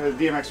remember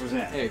DMX was in.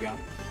 There you go.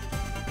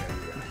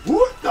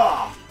 What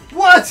the?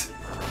 What?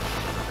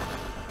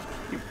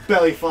 You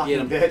belly fucking Get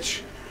him.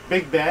 bitch.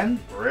 Big Ben?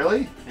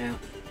 Really? Yeah.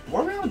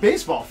 Why are we on a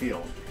baseball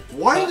field?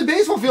 Why is the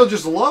baseball field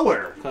just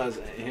lower? Because,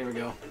 here we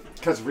go.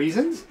 Because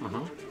reasons? Uh huh.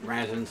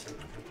 Rations.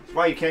 That's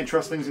why you can't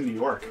trust things in New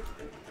York.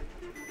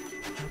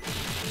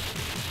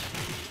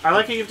 I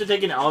like how you have to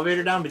take an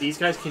elevator down, but these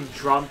guys can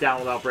jump down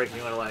without breaking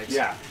their legs.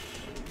 Yeah.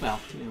 Well,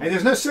 you know, And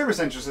there's no service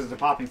entrances to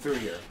popping through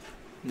here.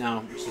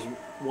 no, this is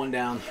one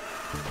down.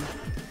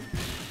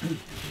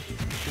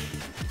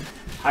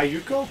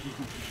 Hayuko?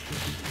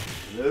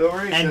 Little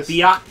racist. And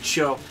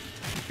Biacho.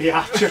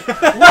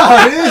 Biacho.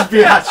 No, it is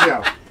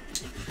Biacho.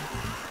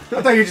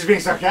 I thought you were just being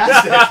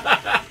sarcastic.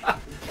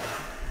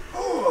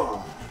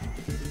 Ugh.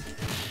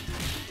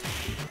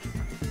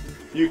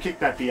 You kicked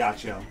that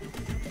Biacho.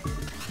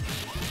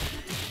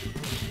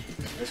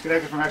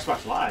 Disconnected from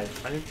Xbox Live.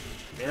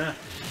 Yeah.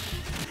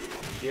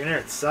 The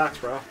internet sucks,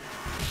 bro.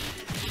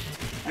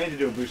 I need to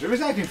do a booster. It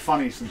was acting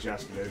funny since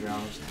yesterday, to be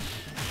honest.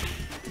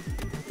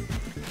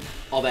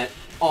 All that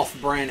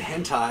off-brand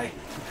hentai.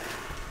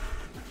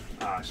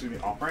 Excuse me,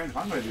 off-brand? If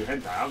I'm going to do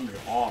hentai, I'm going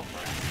to go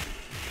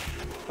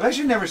off-brand. I've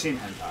actually never seen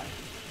hentai.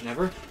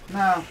 Never?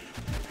 No.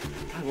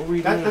 God, what were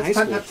you doing in high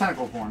school? That's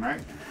tentacle porn, right?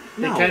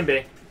 No. It can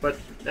be, but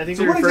I think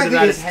So they what refer to exactly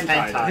that is as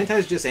hentai? hentai. Hentai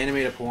is just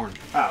animated porn.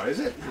 Oh, is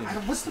it?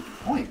 What's the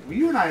point? Well,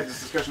 you and I had this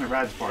discussion at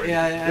Rad's party.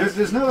 Yeah.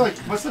 There's no, like,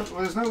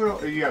 there's no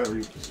real, you gotta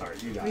read, sorry,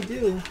 you got We it.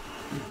 do.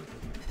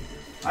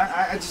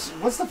 I just,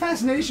 what's the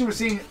fascination with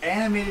seeing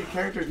animated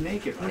characters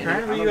naked? Like, I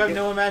Apparently don't you have get-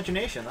 no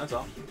imagination, that's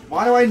all.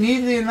 Why do I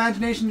need the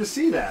imagination to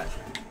see that?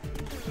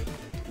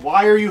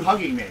 Why are you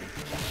hugging me?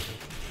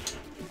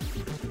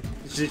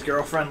 His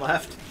girlfriend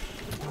left.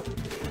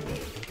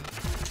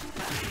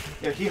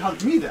 Yeah, he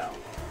hugged me though.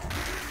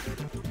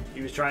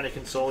 He was trying to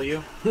console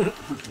you.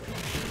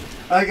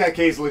 I think that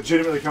case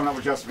legitimately coming up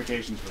with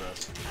justifications for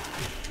this.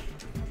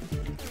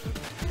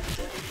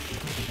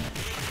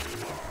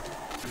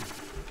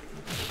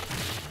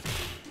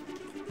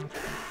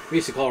 We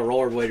used to call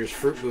rollerbladers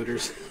fruit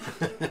booters.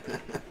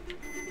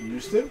 You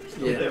used to?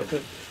 Yeah.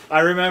 I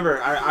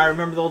remember. I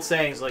remember the old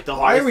sayings like the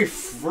Why are hardest, we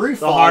free the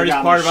falling hardest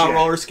down part this about shit?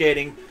 roller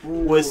skating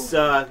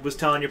was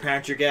telling your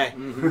parents you're gay.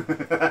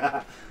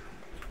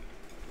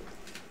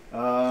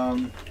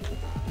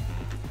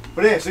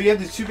 But yeah, so you have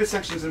these 2-bit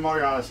sections in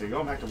Mario Odyssey.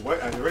 Going back to what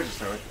the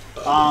register.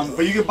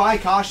 But you can buy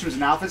costumes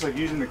and outfits like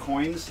using the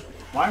coins.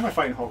 Why am I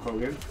fighting Hulk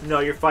Hogan? No,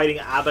 you're fighting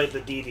Abba the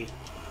Didi.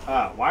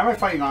 Why am I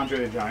fighting Andre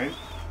the Giant?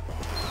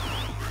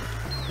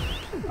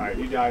 Alright,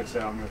 you died, so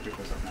I'm gonna pick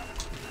this up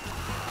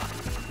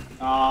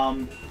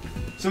now.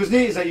 So what's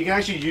neat is that you can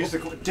actually use the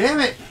damn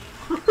it!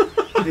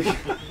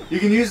 You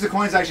can use the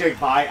coins to actually like,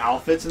 buy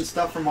outfits and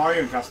stuff for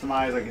Mario and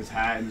customize like his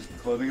hat and his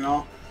clothing and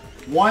all.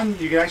 One,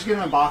 you can actually get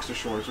him in boxer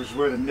shorts, which is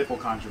where the nipple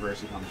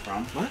controversy comes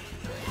from. What?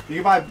 You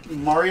can buy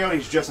Mario and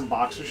he's just in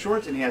boxer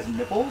shorts and he has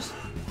nipples.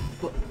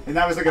 And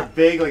that was like a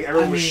big, like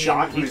everyone was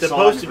shocked when He's they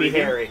saw it in supposed the to be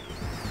preview. hairy.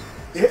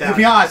 To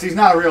be honest, he's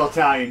not a real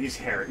Italian. He's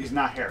hairy. He's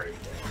not hairy.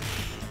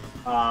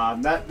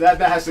 That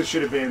bastard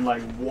should have been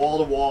like wall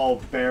to wall,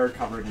 bare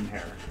covered in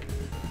hair.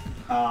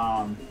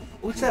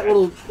 What's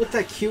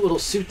that cute little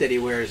suit that he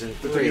wears in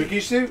The 3? Tanuki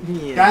suit.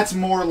 Yeah. That's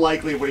more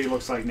likely what he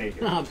looks like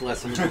naked. Oh,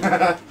 bless him.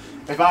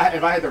 If I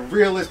had to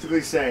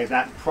realistically say,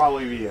 that'd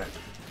probably be it,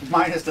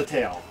 minus the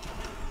tail.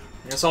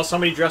 I saw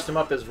somebody dressed him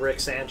up as Rick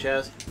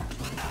Sanchez.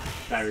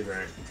 That'd be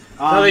great.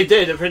 No, they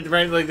did.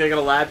 Apparently, they got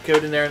a lab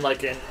coat in there and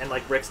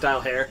like Rick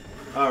style hair.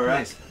 All right.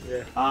 Nice.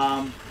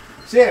 Yeah.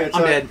 So yeah, it's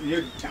I'm dead.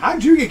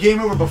 How'd you get game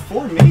over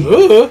before me?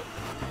 Ooh.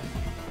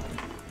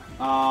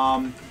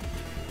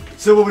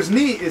 So what was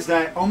neat is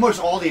that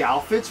almost all the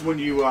outfits, when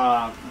you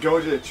go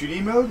into the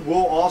 2D mode,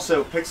 will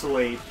also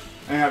pixelate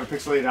and have a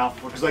pixelated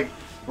outfit. Because like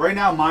right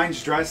now,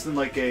 mine's dressed in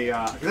like a.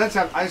 Because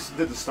I just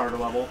did the starter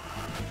level.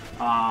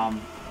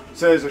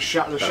 So there's a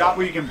shop. The shop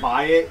where you can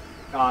buy it.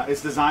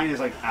 Its design is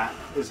like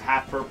is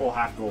half purple,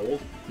 half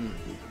gold.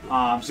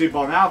 So you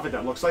bought an outfit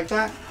that looks like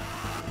that.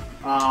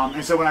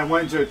 And so when I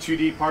went into a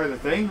 2D part of the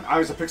thing, I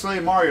was a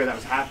pixelated Mario that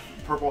was half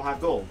purple,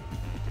 half gold.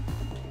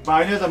 But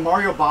I know the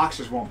Mario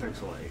boxers won't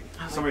pixelate.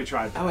 Somebody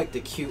tried that. I like the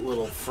cute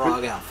little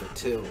frog outfit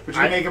too. But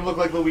you can make him look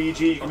like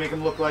Luigi. You can make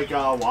him look like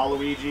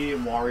Waluigi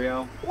and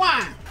Wario.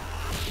 Why?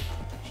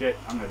 Shit,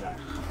 I'm gonna die.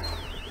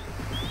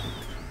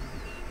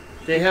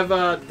 They have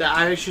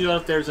I actually know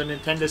if there's a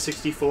Nintendo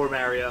 64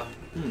 Mario.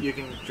 You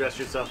can dress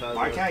yourself as.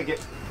 Why can't I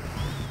get?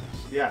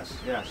 Yes.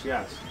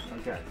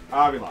 Okay.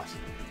 We lost.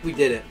 Oh,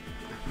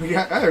 We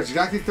got. There's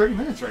exactly 30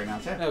 minutes right now,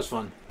 Tim. That was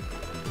fun.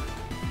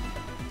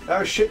 That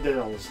was shit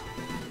diddles.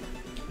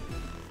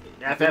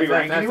 FF, Did we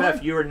rank anywhere?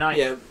 you were ninth.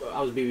 Yeah,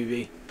 I was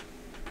BBB.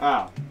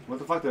 Oh, what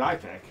the fuck did I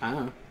pick? I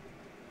don't know.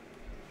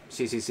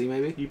 CCC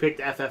maybe? You picked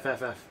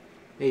FFFF.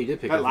 Yeah, you did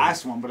pick That up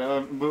last one,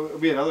 but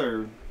we had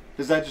other.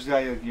 Is that just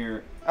like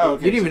your? Oh,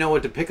 okay. You didn't even know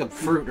what to pick up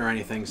fruit or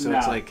anything, so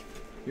it's No. like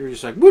you were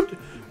just like, what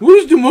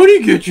does the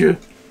money get you?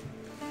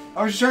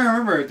 I was just trying to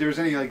remember if there was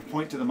any like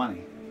point to the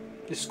money.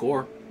 Just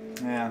score.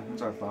 Yeah,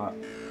 that's what I thought.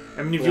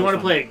 I mean, if Well, you want to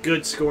fun. play a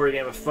good score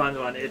game, a fun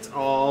one, it's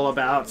all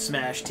about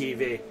Smash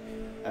TV.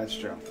 That's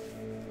true.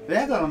 They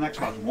have that on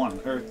Xbox One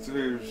or no,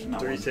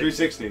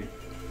 360.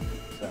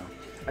 So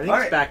I think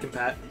Alright. it's back and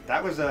pat.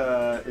 that was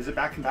Is it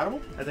back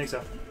compatible? I think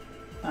so.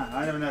 Huh,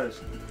 I never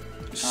noticed.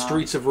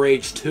 Streets of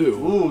Rage 2.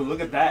 Ooh, look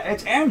at that!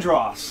 It's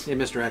Andross, Yeah,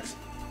 Mr. X.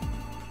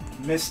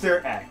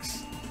 Mr.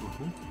 X.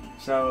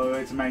 So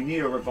it's a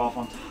Magneto ripoff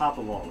on top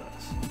of all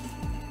this.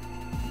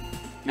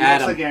 He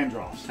Adam. looks like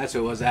Andross. That's who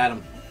it was,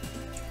 Adam.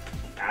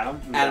 Adam.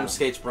 Who's Adam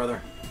Skate's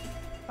brother.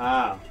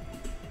 Ah.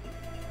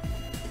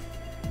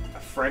 A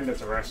friend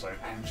that's a wrestler.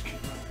 Adam's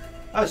kid brother.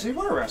 Oh, so you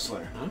were a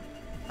wrestler. Huh?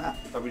 Ah,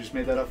 thought we just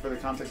made that up for the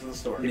context of the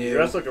story. Yeah. You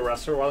dress like a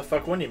wrestler, why the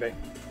fuck wouldn't you be?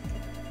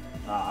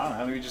 I don't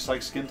know. Maybe just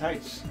like skin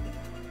tights.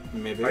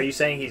 Maybe. Are you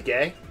saying he's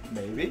gay?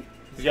 Maybe.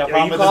 Are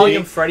you calling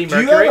him Freddie Do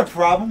you Mercury? have a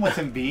problem with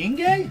him being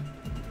gay?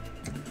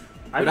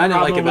 I have What I a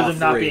don't like problem with about him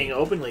not 3. being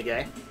openly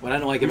gay. What I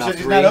don't like He about said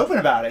he's 3. not open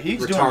about it. He's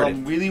doing Retarded.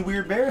 some really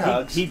weird bear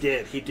hugs. He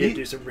did He-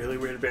 do some really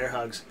weird bear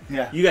hugs.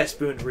 Yeah. You guys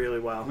spooned really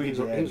well. We He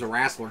did. was a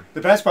wrestler.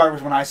 The best part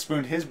was when I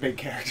spooned his big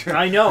character.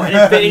 I know, and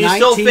he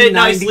still fit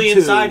nicely 1992.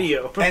 inside of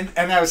you.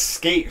 and that was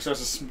Skate, so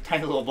it's a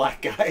tiny little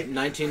black guy.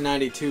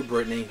 1992,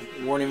 Brittany.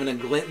 Weren't even a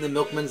glint in the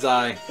milkman's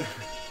eye.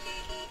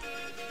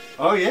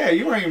 Oh yeah,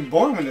 you weren't even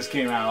born when this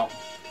came out.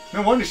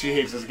 No wonder she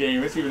hates this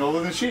game. It's even older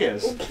than she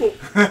is.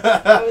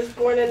 I was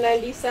born in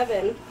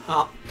 '97.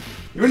 Oh,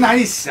 You were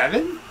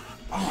 97?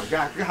 Oh my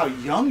god, look at how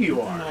young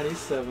you are.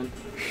 97.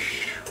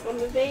 I'm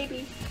a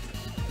baby.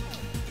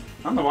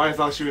 I don't know why I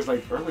thought she was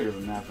like earlier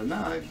than that, but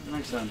no, it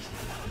makes sense.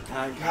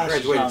 I Gosh,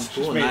 graduated she's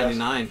school in made us.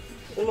 99.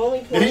 I'm only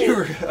 20. You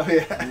were, oh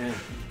yeah.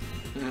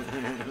 Yeah.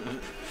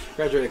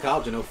 Graduated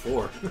college in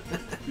 04.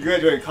 You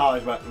graduated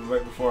college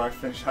right before I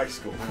finished high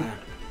school.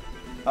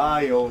 Ah,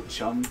 you old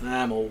chum.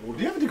 I'm old.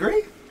 Do you have a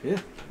degree? Yeah,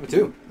 me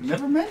too.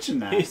 Never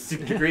mentioned that. He's a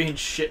degree in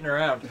shitting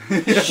around.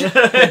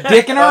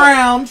 Dicking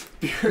around.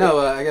 No,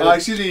 I got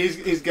Excuse me,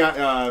 he's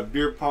got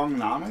beer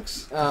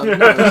pongnomics.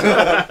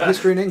 no,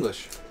 history and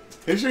English.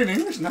 History and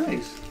English?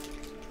 Nice.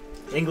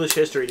 English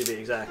history, to be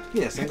exact.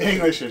 Yes.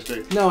 English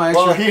history. No, I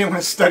Well, actually. he didn't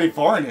want to study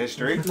foreign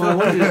history.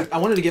 Well, I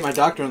wanted to get my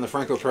doctorate in the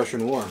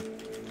Franco-Prussian War.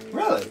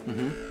 Really?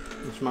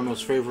 It's my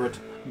most favorite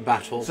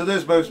battle. So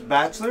there's both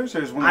bachelors? Or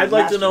there's one of I'd the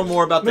like to know masters?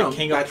 more about the No,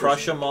 King of bachelors.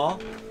 Prussia Mall.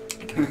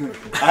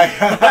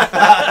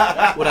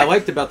 What I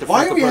liked about the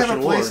Why do we have a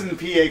Franco-Prussian War place in the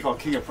PA called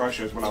King of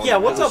Prussia? Is what I want Yeah, to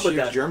what's know. up with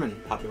huge that? German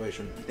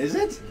population. Is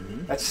it?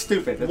 That's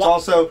stupid. That's What?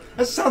 also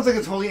that sounds like a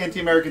totally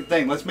anti-American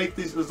thing. Let's let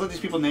these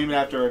people name it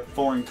after a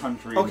foreign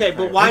country. Okay,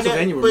 but why didn't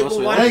Pennsylvania were but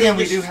mostly why like Then didn't again,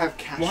 they we just- do have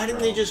Castro. Why didn't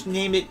they just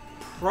name it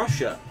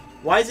Prussia?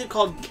 Why is it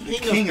called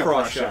King of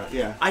Prussia?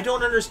 Yeah. I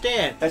don't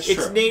understand. That's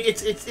it's true.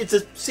 It's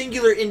a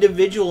singular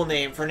individual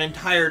name for an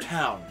entire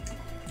town.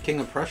 King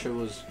of Prussia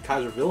was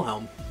Kaiser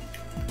Wilhelm.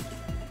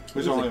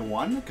 Was there only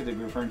one? Could they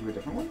be referring to a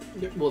different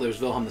one? Well, there's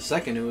Wilhelm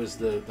II, who was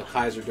the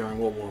Kaiser during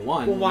World War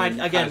One. Well, why and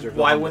then again? Kaiser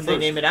Why Wilhelm wouldn't they I.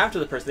 name it after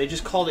the person? They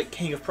just called it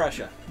King of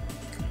Prussia.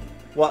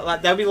 Well,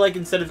 that'd be like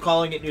instead of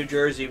calling it New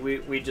Jersey,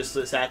 we just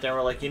sat there and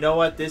we're like, you know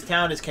what? This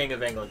town is King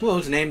of England. Well, it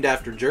was named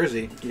after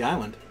Jersey, the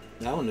island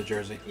of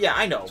Jersey. Yeah,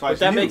 I know, That's why but it's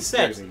that New makes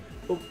sense. Jersey.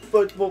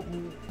 But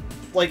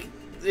like,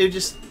 it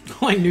just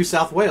Like New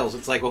South Wales,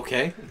 it's like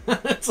okay,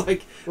 it's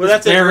like well, this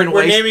that's it. barren We're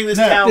waste- naming this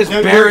No, town. this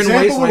your barren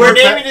example wasteland. would We're work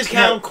naming be- this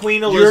town no,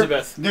 Queen your-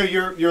 Elizabeth. No,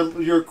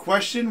 your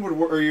question would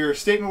or your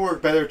statement would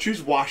work better.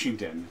 Choose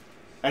Washington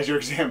as your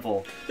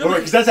example, No, but-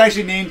 because that's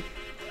actually named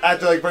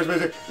after like first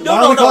president. No, Why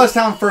no, don't we call no. this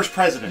town first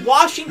president?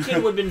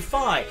 Washington would have been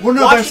fine. Well,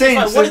 no, but I'm Washington's saying,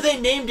 fine. so- What if they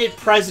named it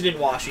President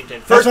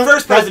Washington? That's what-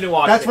 First President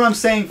Washington. That's what I'm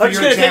saying for I'm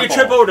just your gonna example. take a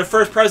trip over to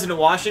First President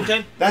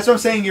Washington. That's what I'm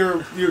saying.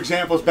 Your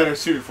example is better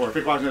suited for.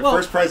 Pick Washington. Well-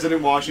 First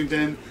President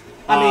Washington.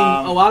 I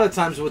mean, a lot of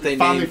times what they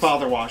Founding named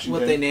Father Washington.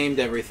 what they named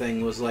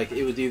everything was like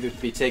it would either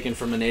be taken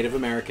from a Native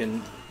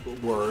American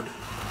word,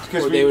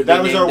 Because or they would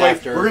that be was our named way.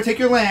 after We're gonna take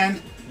your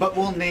land, but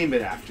we'll name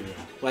it after you.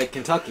 like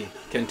Kentucky.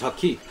 That's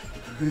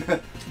what it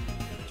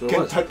was.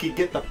 Kentucky,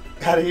 get the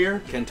out of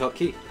here.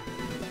 Kentucky.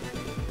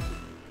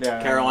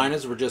 Yeah.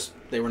 Carolinas were just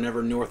they were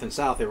never North and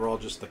South. They were all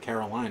just the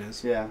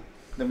Carolinas. Yeah.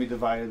 Then we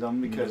divided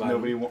them because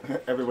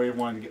everybody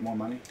wanted to get more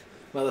money.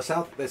 Well, the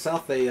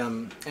South they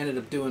ended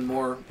up doing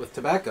more with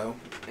tobacco,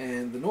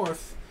 and the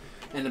North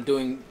ended up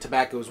doing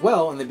tobacco as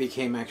well, and they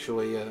became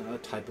actually a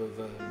type of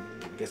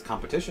I guess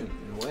competition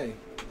in a way. And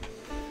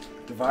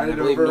I Divided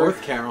believe over.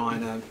 North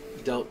Carolina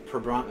dealt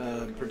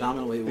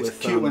predominantly It's with.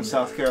 cute when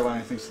South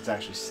Carolina thinks it's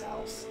actually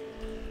South.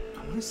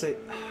 I want to say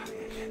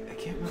I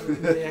can't remember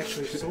who they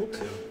actually sold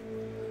to.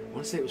 I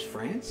want to say it was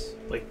France.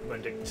 Like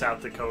went to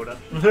South Dakota.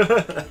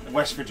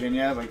 West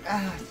Virginia, like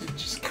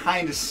just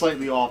kind of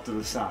slightly off to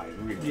the side.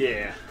 Really.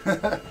 Yeah,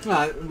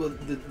 Well,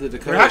 the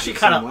Dakota. we're actually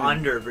kind of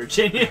under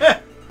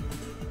Virginia.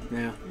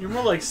 Yeah. You're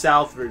more like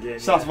South Virginia.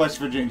 Southwest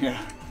Virginia.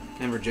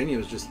 And Virginia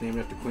was just named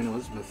after Queen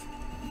Elizabeth.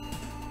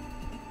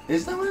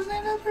 Is that what his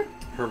name is?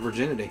 Her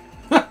virginity.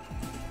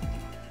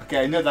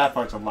 Okay, I know that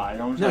part's a lie.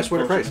 No, I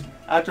swear to Christ.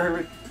 After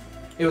her...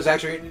 It was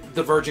actually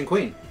the Virgin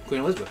Queen,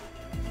 Queen Elizabeth.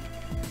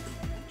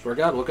 Swear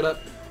to God, look it up.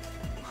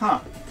 Huh.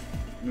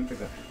 I didn't think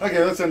that.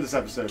 Okay, let's end this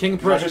episode. King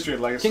of My Prussia. history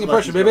of legacy. King of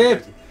Prussia,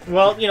 baby.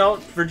 Well, you know,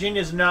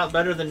 Virginia's not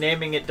better than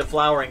naming it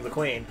Deflowering the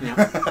Queen.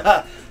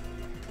 Yeah.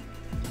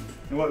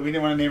 And what, we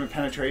didn't want to name it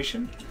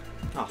Penetration?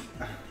 Oh.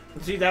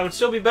 See, that would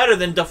still be better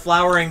than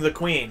Deflowering the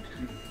Queen.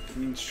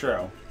 It's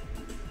true.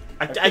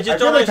 I I just feel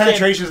don't like understand.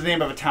 Penetration is the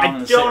name of a town in I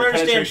the don't state.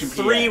 understand Penetration,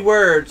 3 PA.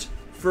 words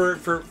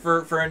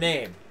for a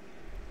name.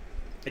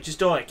 I just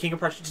don't. King of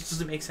Prussia just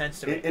doesn't make sense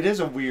to me. It is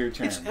a weird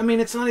term. I mean,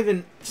 it's not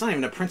even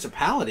a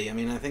principality. I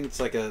mean, I think it's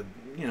like a,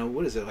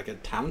 what is it, like a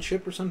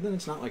township or something?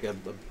 It's not like a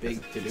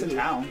big to It's do. a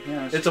town.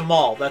 Yeah, It's a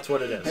mall. That's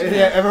what it is.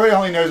 yeah, everybody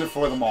only knows it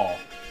for the mall.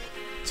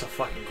 It's a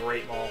fucking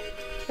great mall.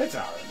 It's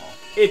not a mall.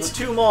 It's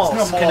 2 malls It's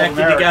no Mall of connected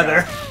America.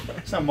 together.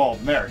 It's not Mall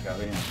of America.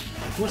 Yeah.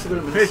 Who wants to go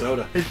to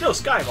Minnesota? It's no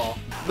Sky Mall.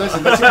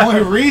 Listen, that's the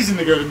only reason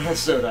to go to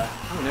Minnesota.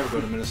 I would never go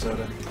to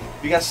Minnesota.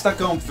 If you got stuck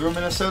going through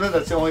Minnesota,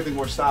 that's the only thing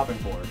we're stopping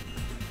for.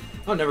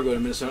 I'll never go to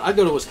Minnesota. I'd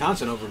go to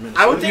Wisconsin over Minnesota.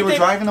 I would If think you were they-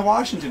 driving to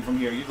Washington from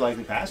here, you'd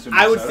likely pass through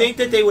I Minnesota. would think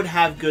that they would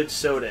have good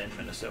soda in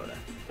Minnesota.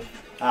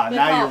 They Now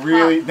call you're it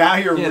really, pop. now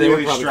you're Yeah, they would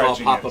really probably call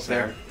stretching pop it, up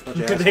there. Bunch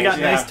of They got assholes.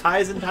 Yeah. nice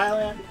ties in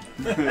Thailand.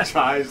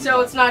 Ties.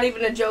 So it's not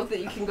even a joke that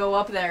you can go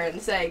up there and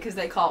say because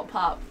they call it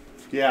pop.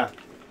 Yeah,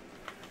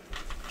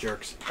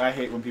 Jerks. I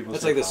hate when people.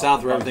 That's say like the pop.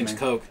 South where It bugs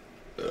everything's me. Coke.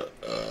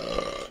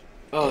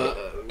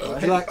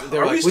 Would you like,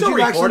 they're Are we like, would still you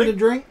like something recording? to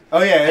drink?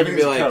 Oh yeah, And you'd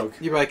everything's be like, Coke.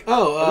 you'd be like,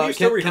 Are we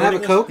still can I have a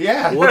recording Coke?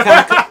 Yeah. What kind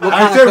of, what I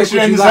kind of said we Coke should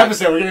would end you this like?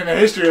 episode. We're getting a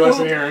history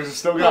lesson here. It's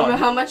still going.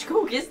 How much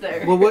Coke is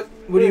there? Well, what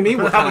do you mean?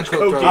 What How kind of much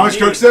Coke? Coke do How I much need?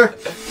 Coke's there?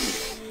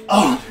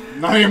 Oh,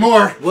 not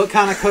anymore. What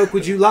kind of Coke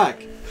would you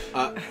like?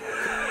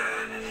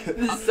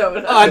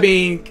 Soda. I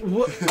mean,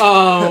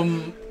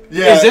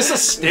 Yeah. is this a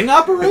sting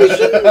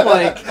operation?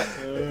 Like,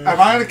 Am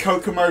I on a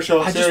Coke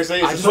commercial?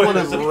 Seriously, I is just this want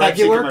is a Pepsi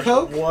regular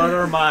commercial? Coke. What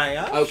are my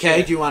options?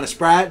 Okay, do you want a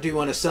Sprite? Do you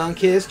want a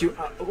Sunkist? Do you,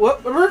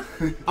 what?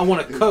 I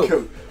want a Coke.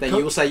 Coke. Then Coke.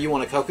 you will say you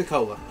want a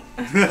Coca-Cola.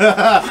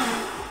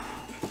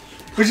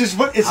 Which is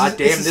what? It's, God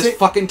damn it's the this same-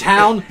 fucking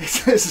town.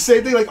 It's the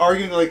same thing like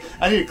arguing like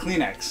I need a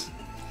Kleenex.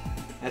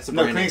 That's a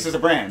No, brand name. Kleenex is a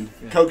brand.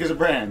 Yeah. Coke is a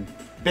brand.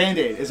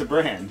 Band-Aid is a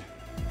brand.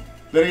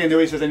 Then again,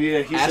 nobody says I need a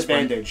adhesive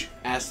Aspirin. bandage.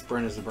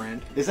 Aspirin is a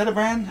brand. Is that a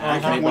brand? I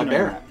Made can't by wonder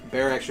Bear. that.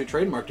 Bear actually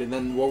trademarked it. And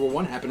then World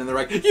War I happened, and they're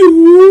like,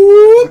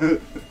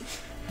 you.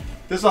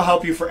 This will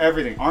help you for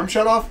everything. Arm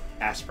shut off?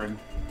 Aspirin.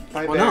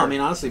 By Well, Bear. no, I mean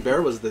honestly,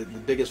 Bear was the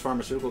biggest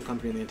pharmaceutical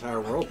company in the entire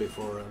world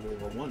before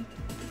World War One.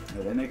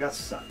 And then they got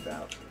sucked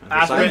out.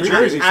 Aspirin,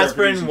 Jersey started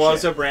Aspirin producing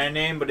was shit. a brand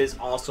name, but is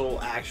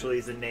also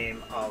actually the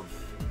name of.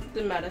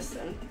 The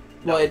medicine.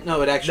 Well, it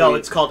actually. No,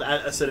 it's called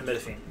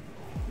acetaminophen.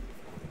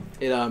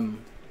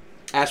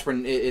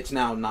 Aspirin. It's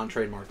now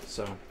non-trademarked,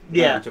 so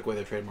Yeah. they took away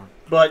their trademark.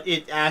 But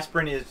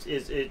aspirin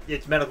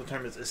its medical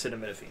term is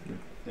acetaminophen.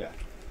 Yeah.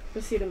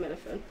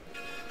 Acetaminophen.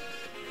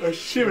 Oh,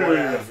 shit.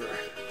 Whatever.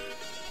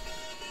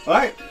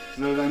 Alright.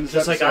 So then this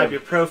Just like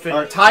episode- ibuprofen,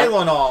 Alright.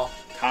 Tylenol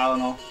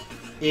Tylenol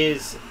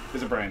is.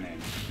 is a brand name.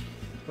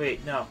 Wait,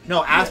 no.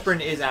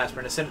 Aspirin is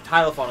aspirin.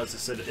 Tylenol is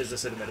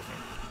acetaminophen.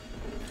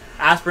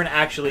 Aspirin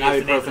actually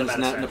is the name of the Ibuprofen's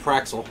medicine.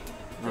 naproxil.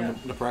 Or Yeah.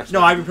 naproxen.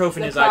 No,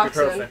 ibuprofen is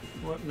Naproxen.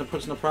 ibuprofen.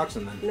 What's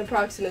naproxen then?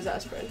 Naproxen is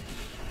aspirin.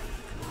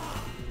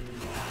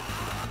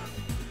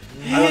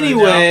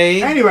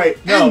 Anyway, Anyway,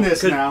 No, end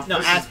this 'cause- now. No,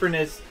 This is- aspirin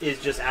is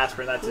just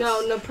aspirin. That's No,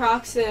 its-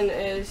 naproxen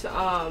is the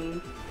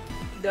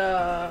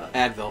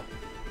Advil.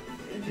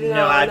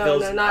 No,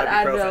 Advil's no, not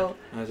ibuprofen.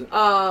 Is it?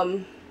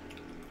 Advil.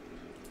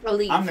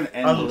 Aleve. I'm going to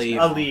end Aleve.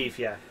 Aleve,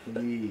 yeah.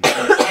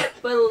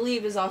 But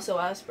Aleve is also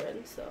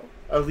aspirin, so.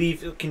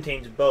 Aleve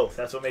contains both.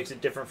 That's what makes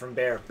it different from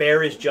Bear.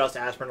 Bear is just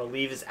aspirin.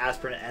 Aleve is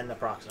aspirin and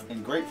naproxen.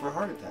 And great for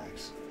heart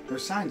attacks.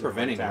 There's signs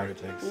Preventing of heart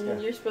attacks. Yeah.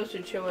 You're supposed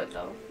to chew it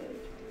though.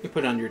 You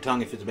put it under your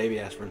tongue if it's baby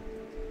aspirin.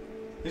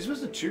 You're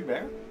supposed to chew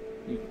bear?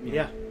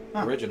 Yeah.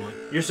 Huh. Originally.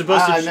 You're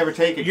supposed to. I never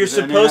take it. You're 'cause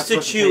then you're not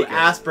supposed to chew take it.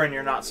 aspirin.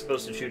 You're not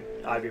supposed to chew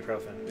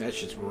ibuprofen. That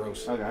shit's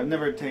gross. Okay, I've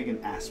never taken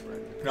aspirin.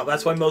 No,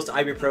 that's why most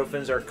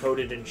ibuprofens are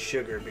coated in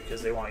sugar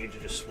because they want you to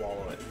just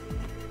swallow it.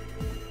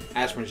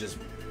 Aspirin's just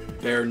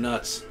bare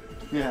nuts.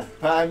 Yeah,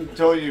 but I'm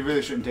told you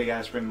really shouldn't take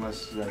aspirin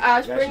unless.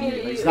 Aspirin,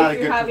 it's not a if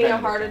good you're having a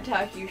preventative heart thing.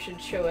 attack, you should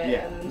chew it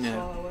Yeah. and then Yeah,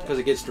 swallow it. because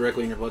it gets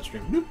directly in your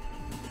bloodstream.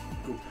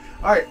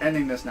 All right,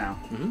 ending this now.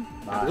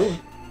 Mm-hmm. Bye.